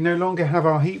returned. We no longer have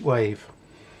our heat wave.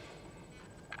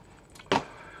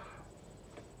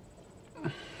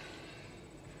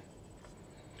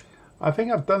 I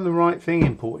think I've done the right thing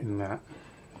importing that,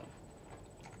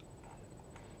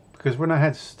 because when I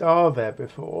had star there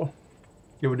before,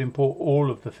 it would import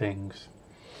all of the things,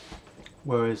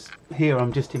 whereas here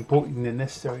I'm just importing the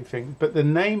necessary thing, but the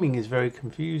naming is very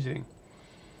confusing.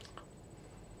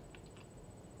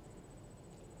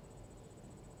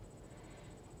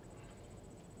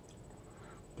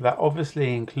 That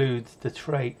obviously includes the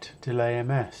trait delay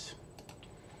MS.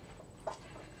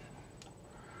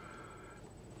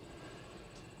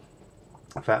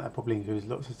 In fact, that probably includes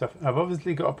lots of stuff. I've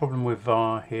obviously got a problem with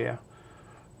var here.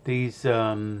 These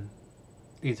are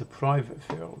private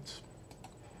fields.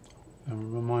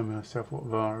 And remind myself what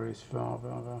var is.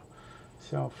 Var.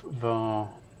 Self var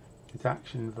is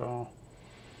action var.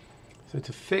 So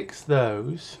to fix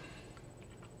those,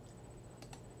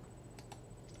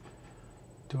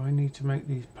 do I need to make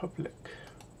these public?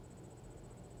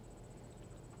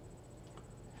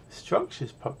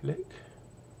 Structures public.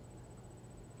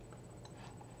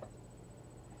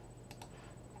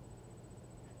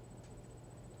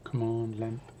 Command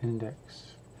length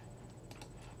index.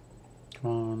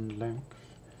 Command length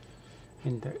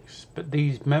index. But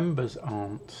these members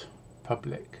aren't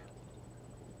public.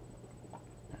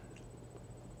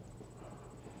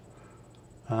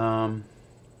 I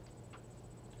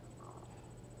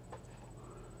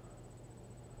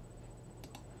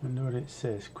wonder what it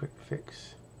says. Quick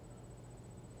fix.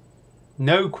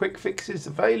 No quick fixes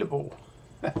available.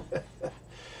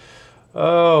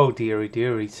 Oh dearie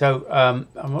dearie. So I'm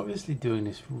obviously doing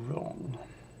this wrong.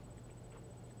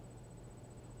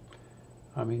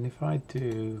 I mean, if I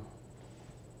do,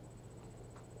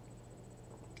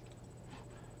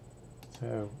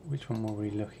 so which one were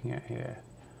we looking at here?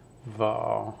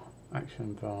 Var,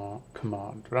 action var,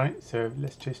 command, right? So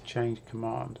let's just change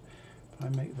command. If I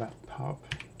make that pub,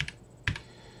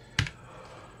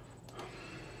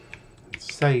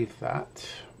 save that,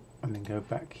 and then go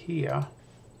back here.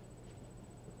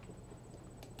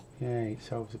 Yay, it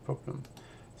solves the problem.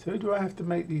 So do I have to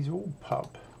make these all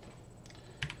pub?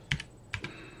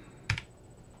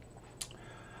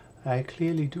 I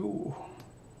clearly do.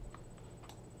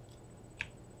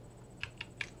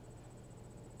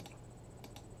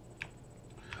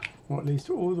 Or at least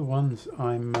all the ones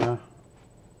I'm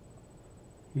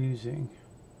using.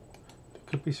 There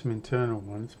could be some internal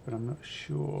ones, but I'm not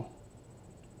sure.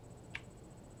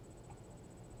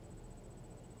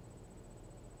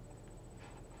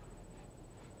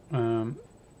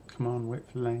 Command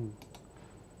width len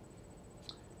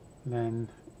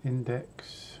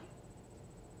index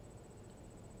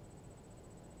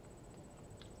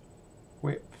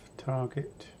width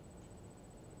target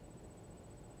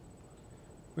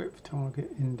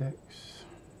index,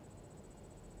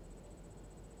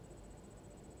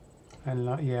 and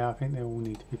like, yeah, I think they all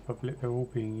need to be public. They're all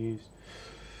being used.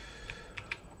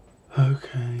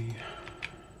 Okay.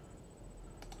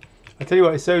 I tell you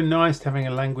what, it's so nice having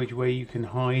a language where you can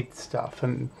hide stuff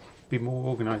and be more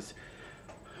organised.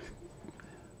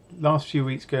 Last few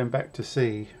weeks going back to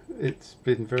C, it's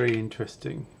been very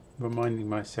interesting, reminding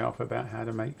myself about how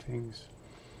to make things,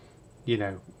 you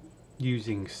know,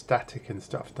 using static and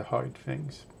stuff to hide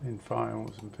things in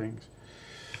files and things.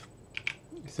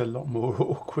 It's a lot more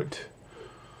awkward.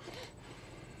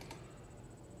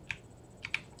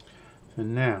 So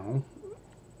now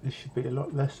this should be a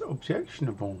lot less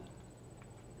objectionable.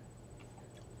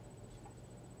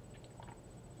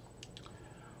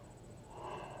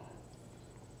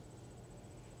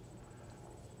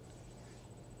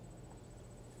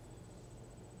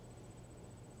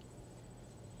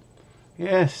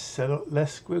 Yes, a lot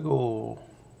less squiggle,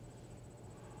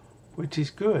 which is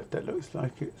good. That looks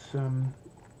like it's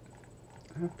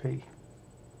happy.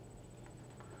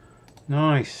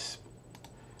 Nice.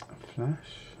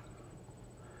 Flash.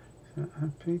 Is that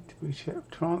happy? Did we check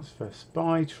transfer?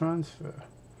 Spy transfer.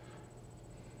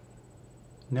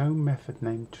 No method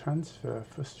named transfer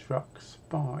for struct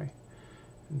spy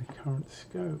in the current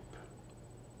scope.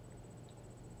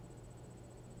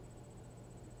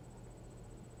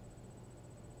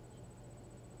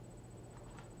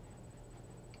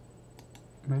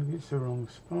 Maybe it's the wrong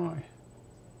spy.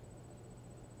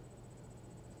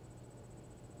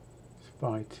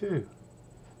 Spy 2.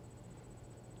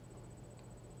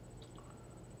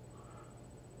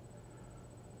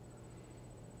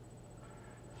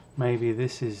 Maybe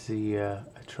this is the a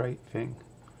trait thing.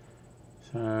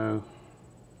 So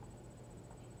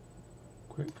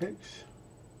quick fix.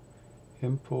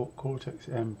 Import Cortex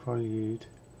M prelude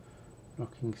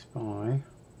blocking spy.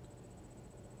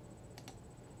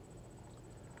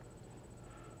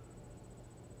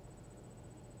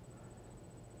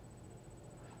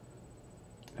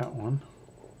 That one.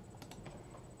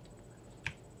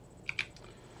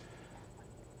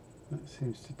 That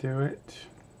seems to do it.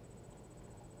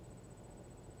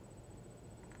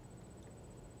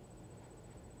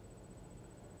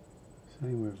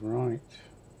 Same with right.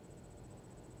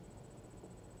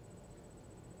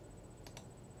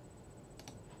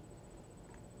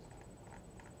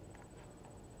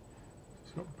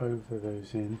 It's got both of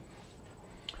those in.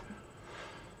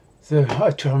 So I try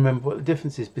to remember what the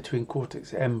difference is between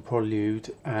Cortex M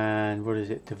prelude and what is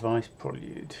it, device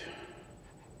prelude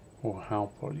or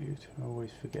HAL prelude. I always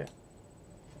forget.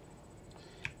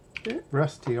 Bit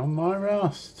rusty on my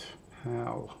Rust.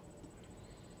 HAL.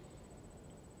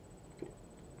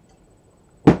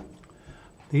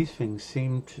 These things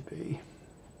seem to be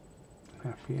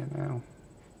happier now.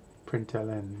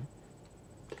 println.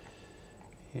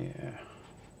 Yeah.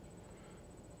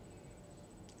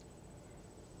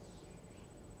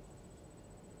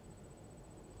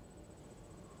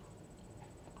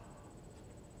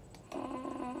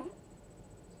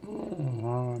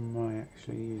 How am I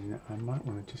actually using it? I might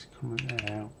want to just comment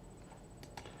that out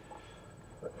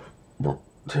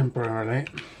temporarily.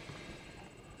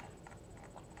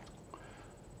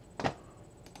 So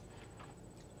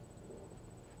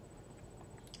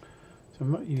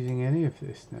I'm not using any of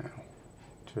this now,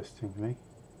 interestingly.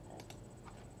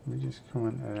 Let me just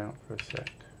comment that out for a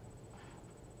sec.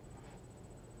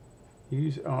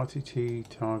 Use RTT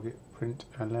target print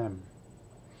LM.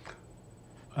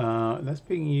 That's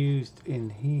being used in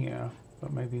here,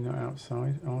 but maybe not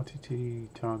outside. RTT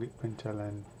target print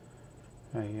LN.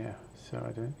 Yeah, so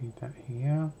I don't need that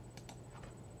here.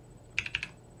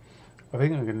 I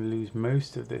think I'm going to lose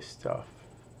most of this stuff.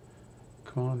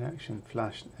 Command action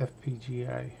flash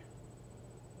FPGA.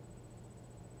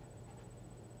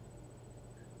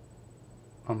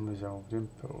 Unresolved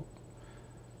input.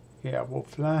 Yeah, well,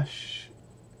 flash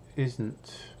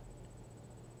isn't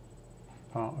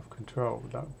part of control.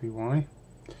 That would be why.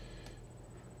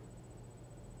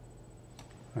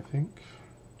 I think.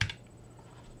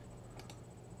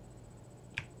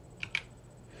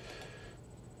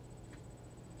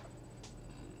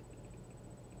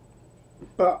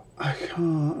 But I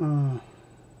can't.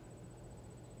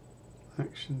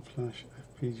 Action flash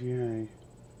FPGA.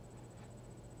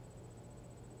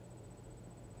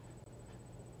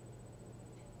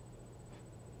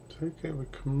 It's okay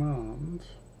with command.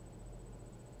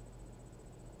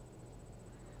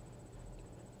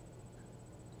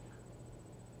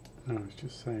 No, I was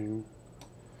just saying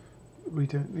we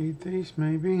don't need these,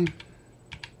 maybe.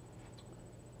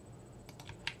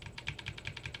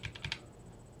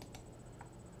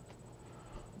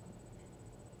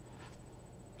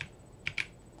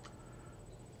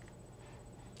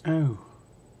 Oh.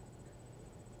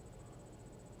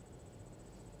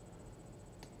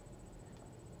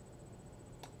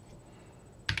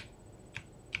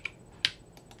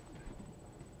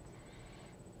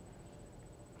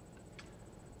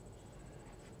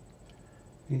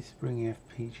 is to bring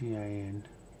FPGA in.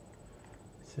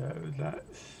 So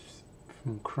that's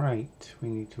from crate. We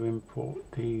need to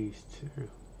import these two.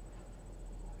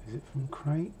 Is it from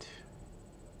crate?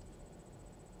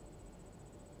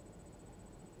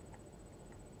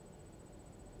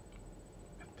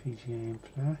 FPGA in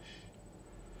flash.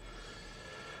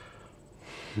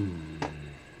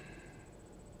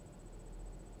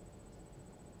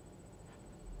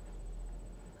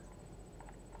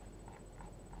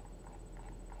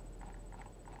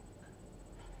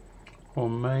 Or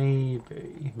maybe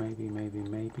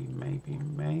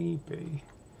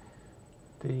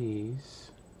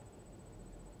these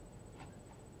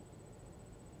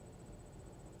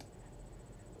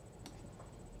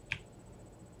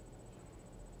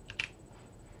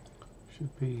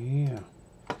should be here.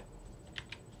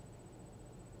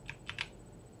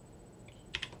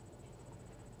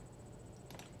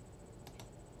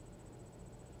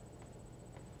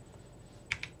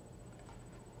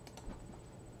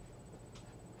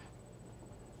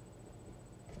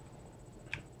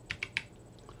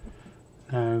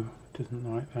 No, doesn't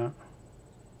like that.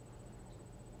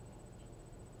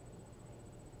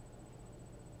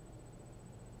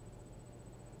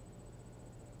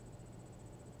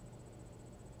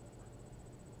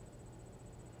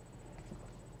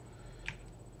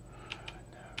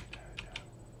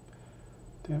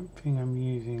 Don't think I'm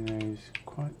using those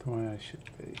quite the way I should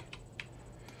be.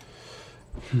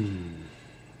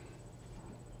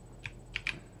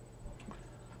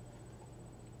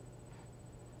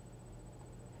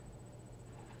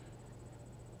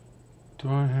 Do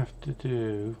I have to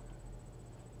do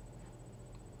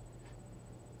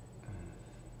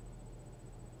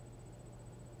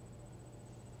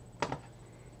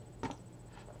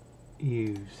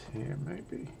use here,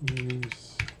 maybe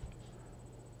use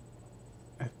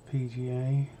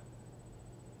FPGA?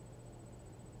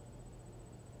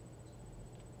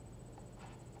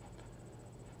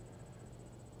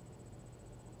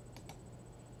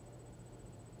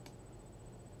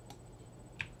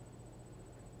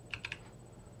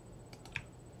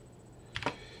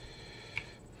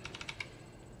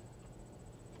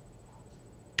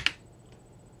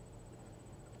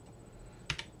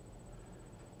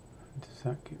 Does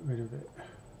that get rid of it?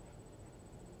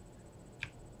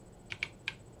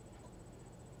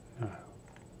 No.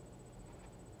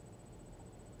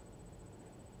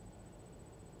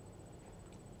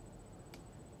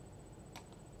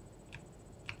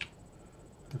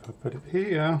 If I put it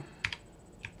here,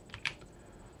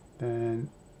 then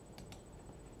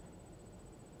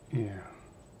yeah,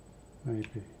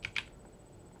 maybe.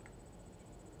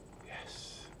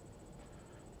 Yes.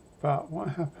 But what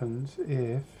happens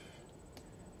if,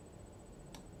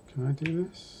 can I do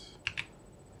this?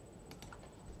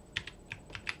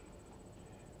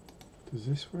 Does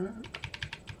this work?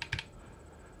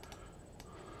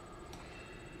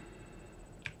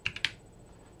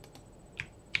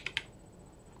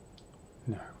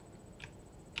 No.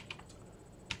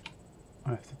 I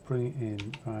have to bring it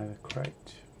in via the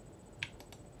crate.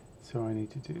 So I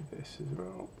need to do this as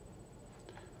well.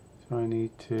 So I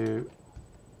need to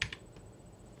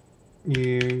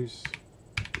use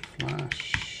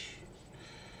flash,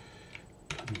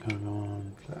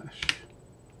 semicolon, flash,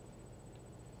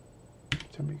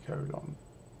 semicolon,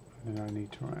 and then I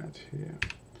need to add here,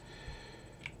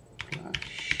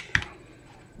 flash,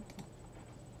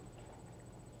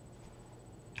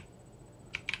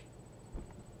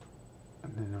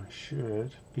 and then I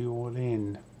should be all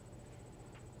in.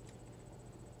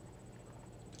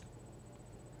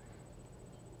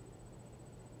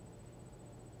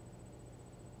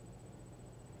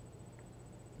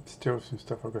 Still some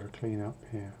stuff I've got to clean up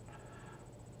here,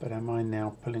 but am I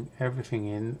now pulling everything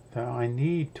in that I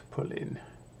need to pull in?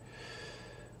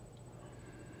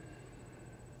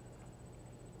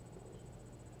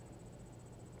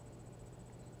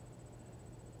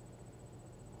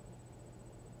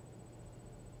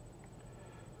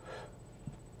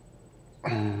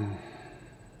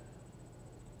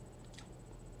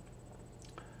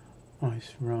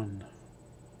 Ice run.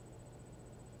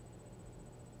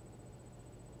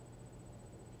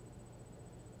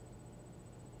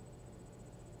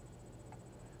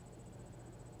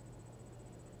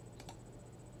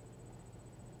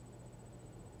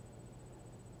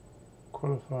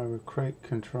 Qualify with crate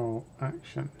control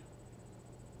action.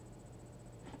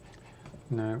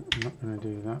 No, I'm not going to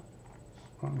do that.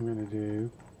 What I'm going to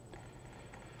do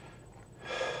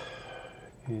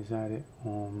is add it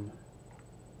on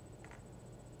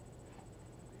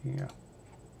here.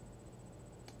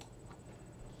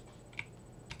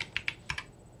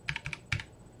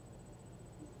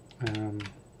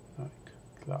 Like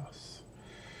glass.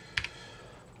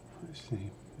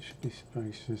 see, there should be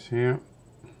spaces here.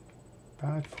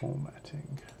 Bad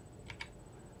formatting.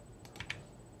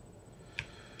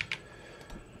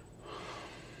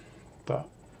 But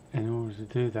in order to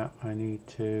do that, I need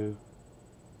to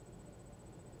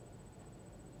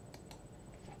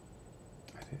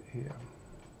edit here.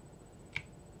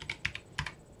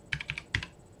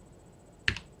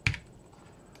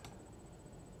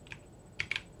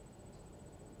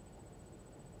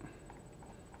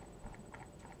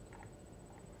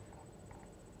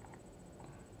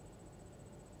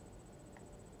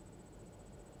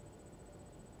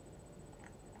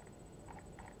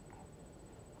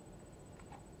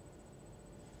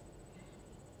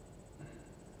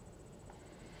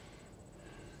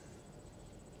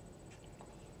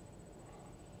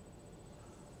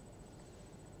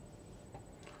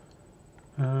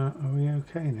 Are we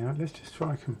okay now? Let's just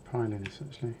try compiling this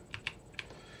actually.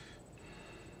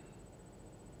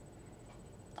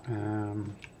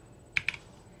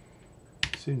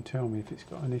 Soon tell me if it's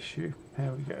got an issue.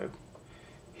 Here we go.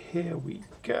 Here we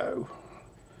go.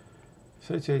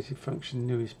 Associated function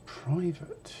new is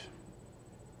private.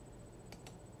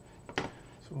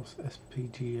 Source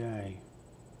SPGA.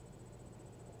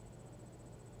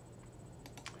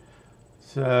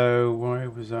 So why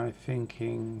was I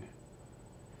thinking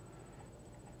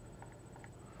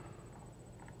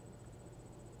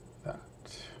that?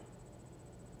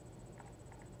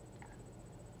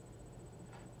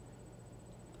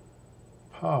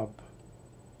 Pub.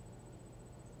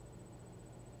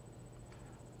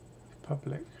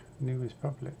 Public. New is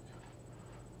public.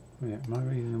 Wait, am I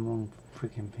reading the wrong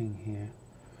freaking thing here?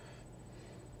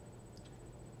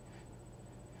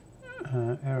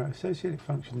 Error. Associated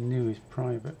function new is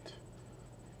private.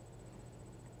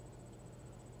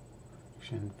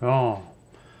 Action var.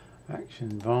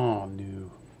 Action var new.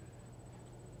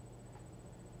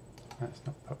 That's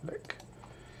not public.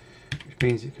 Which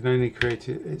means it can only create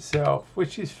it itself,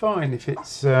 which is fine if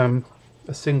it's a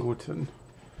singleton.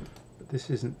 But this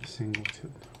isn't a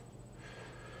singleton.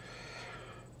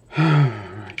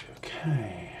 Right,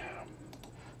 okay.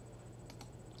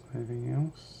 Anything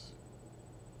else?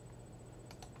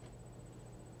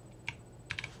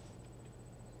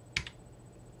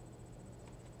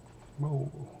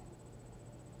 Whoa.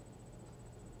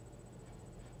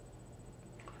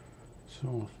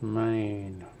 Source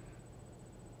main.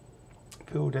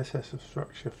 Field SS of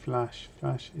structure flash.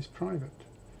 Flash is private.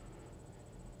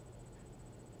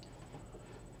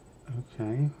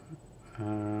 Okay.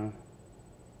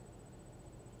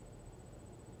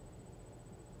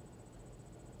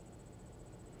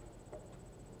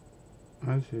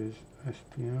 As is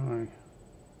SPI.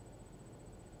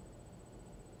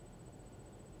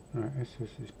 Right, SS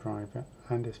is private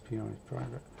and SPI is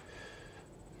private.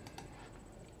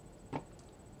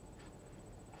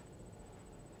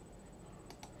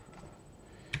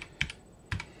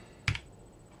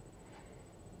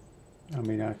 I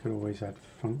mean, I could always add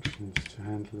functions to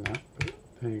handle that, but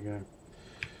there you go.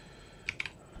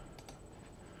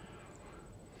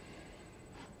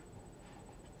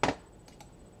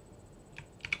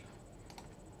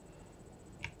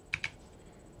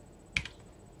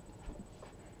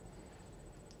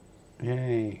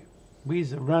 Yay,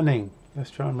 We's running. Let's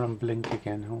try and run Blink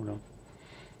again. Hold on.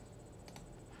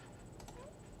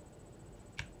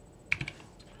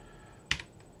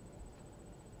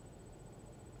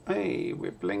 Hey,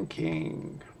 we're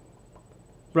blinking.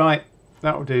 Right,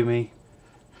 that will do me.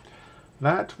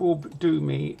 That will do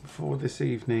me for this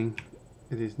evening.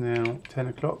 It is now 10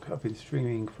 o'clock. I've been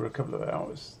streaming for a couple of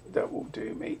hours. That will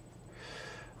do me.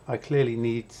 I clearly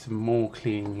need some more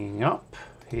cleaning up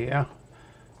here.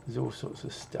 There's all sorts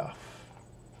of stuff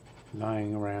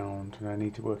lying around and I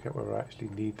need to work out whether I actually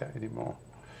need that anymore.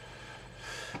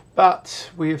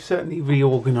 But we have certainly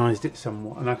reorganized it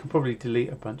somewhat, and I can probably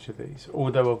delete a bunch of these,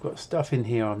 although I've got stuff in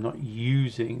here I'm not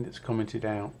using that's commented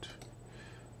out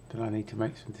that I need to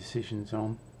make some decisions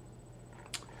on,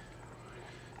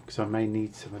 because I may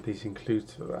need some of these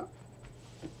includes for that.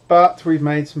 But we've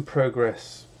made some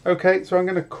progress. Okay, so I'm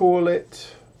going to call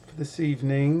it for this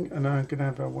evening, and I'm going to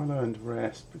have a well-earned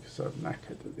rest because I'm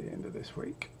knackered at the end of this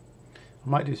week. I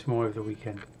might do some more over the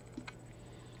weekend.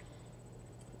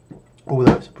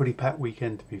 Although it's a pretty packed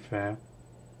weekend, to be fair.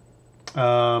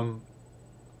 Thank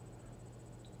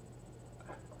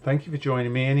you for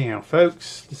joining me anyhow,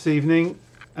 folks, this evening.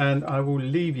 And I will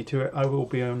leave you to it. I will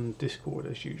be on Discord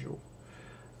as usual.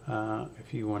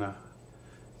 If you want to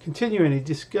continue any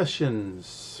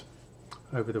discussions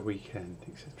over the weekend,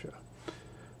 etc.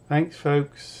 Thanks,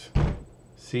 folks.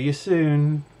 See you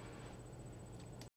soon.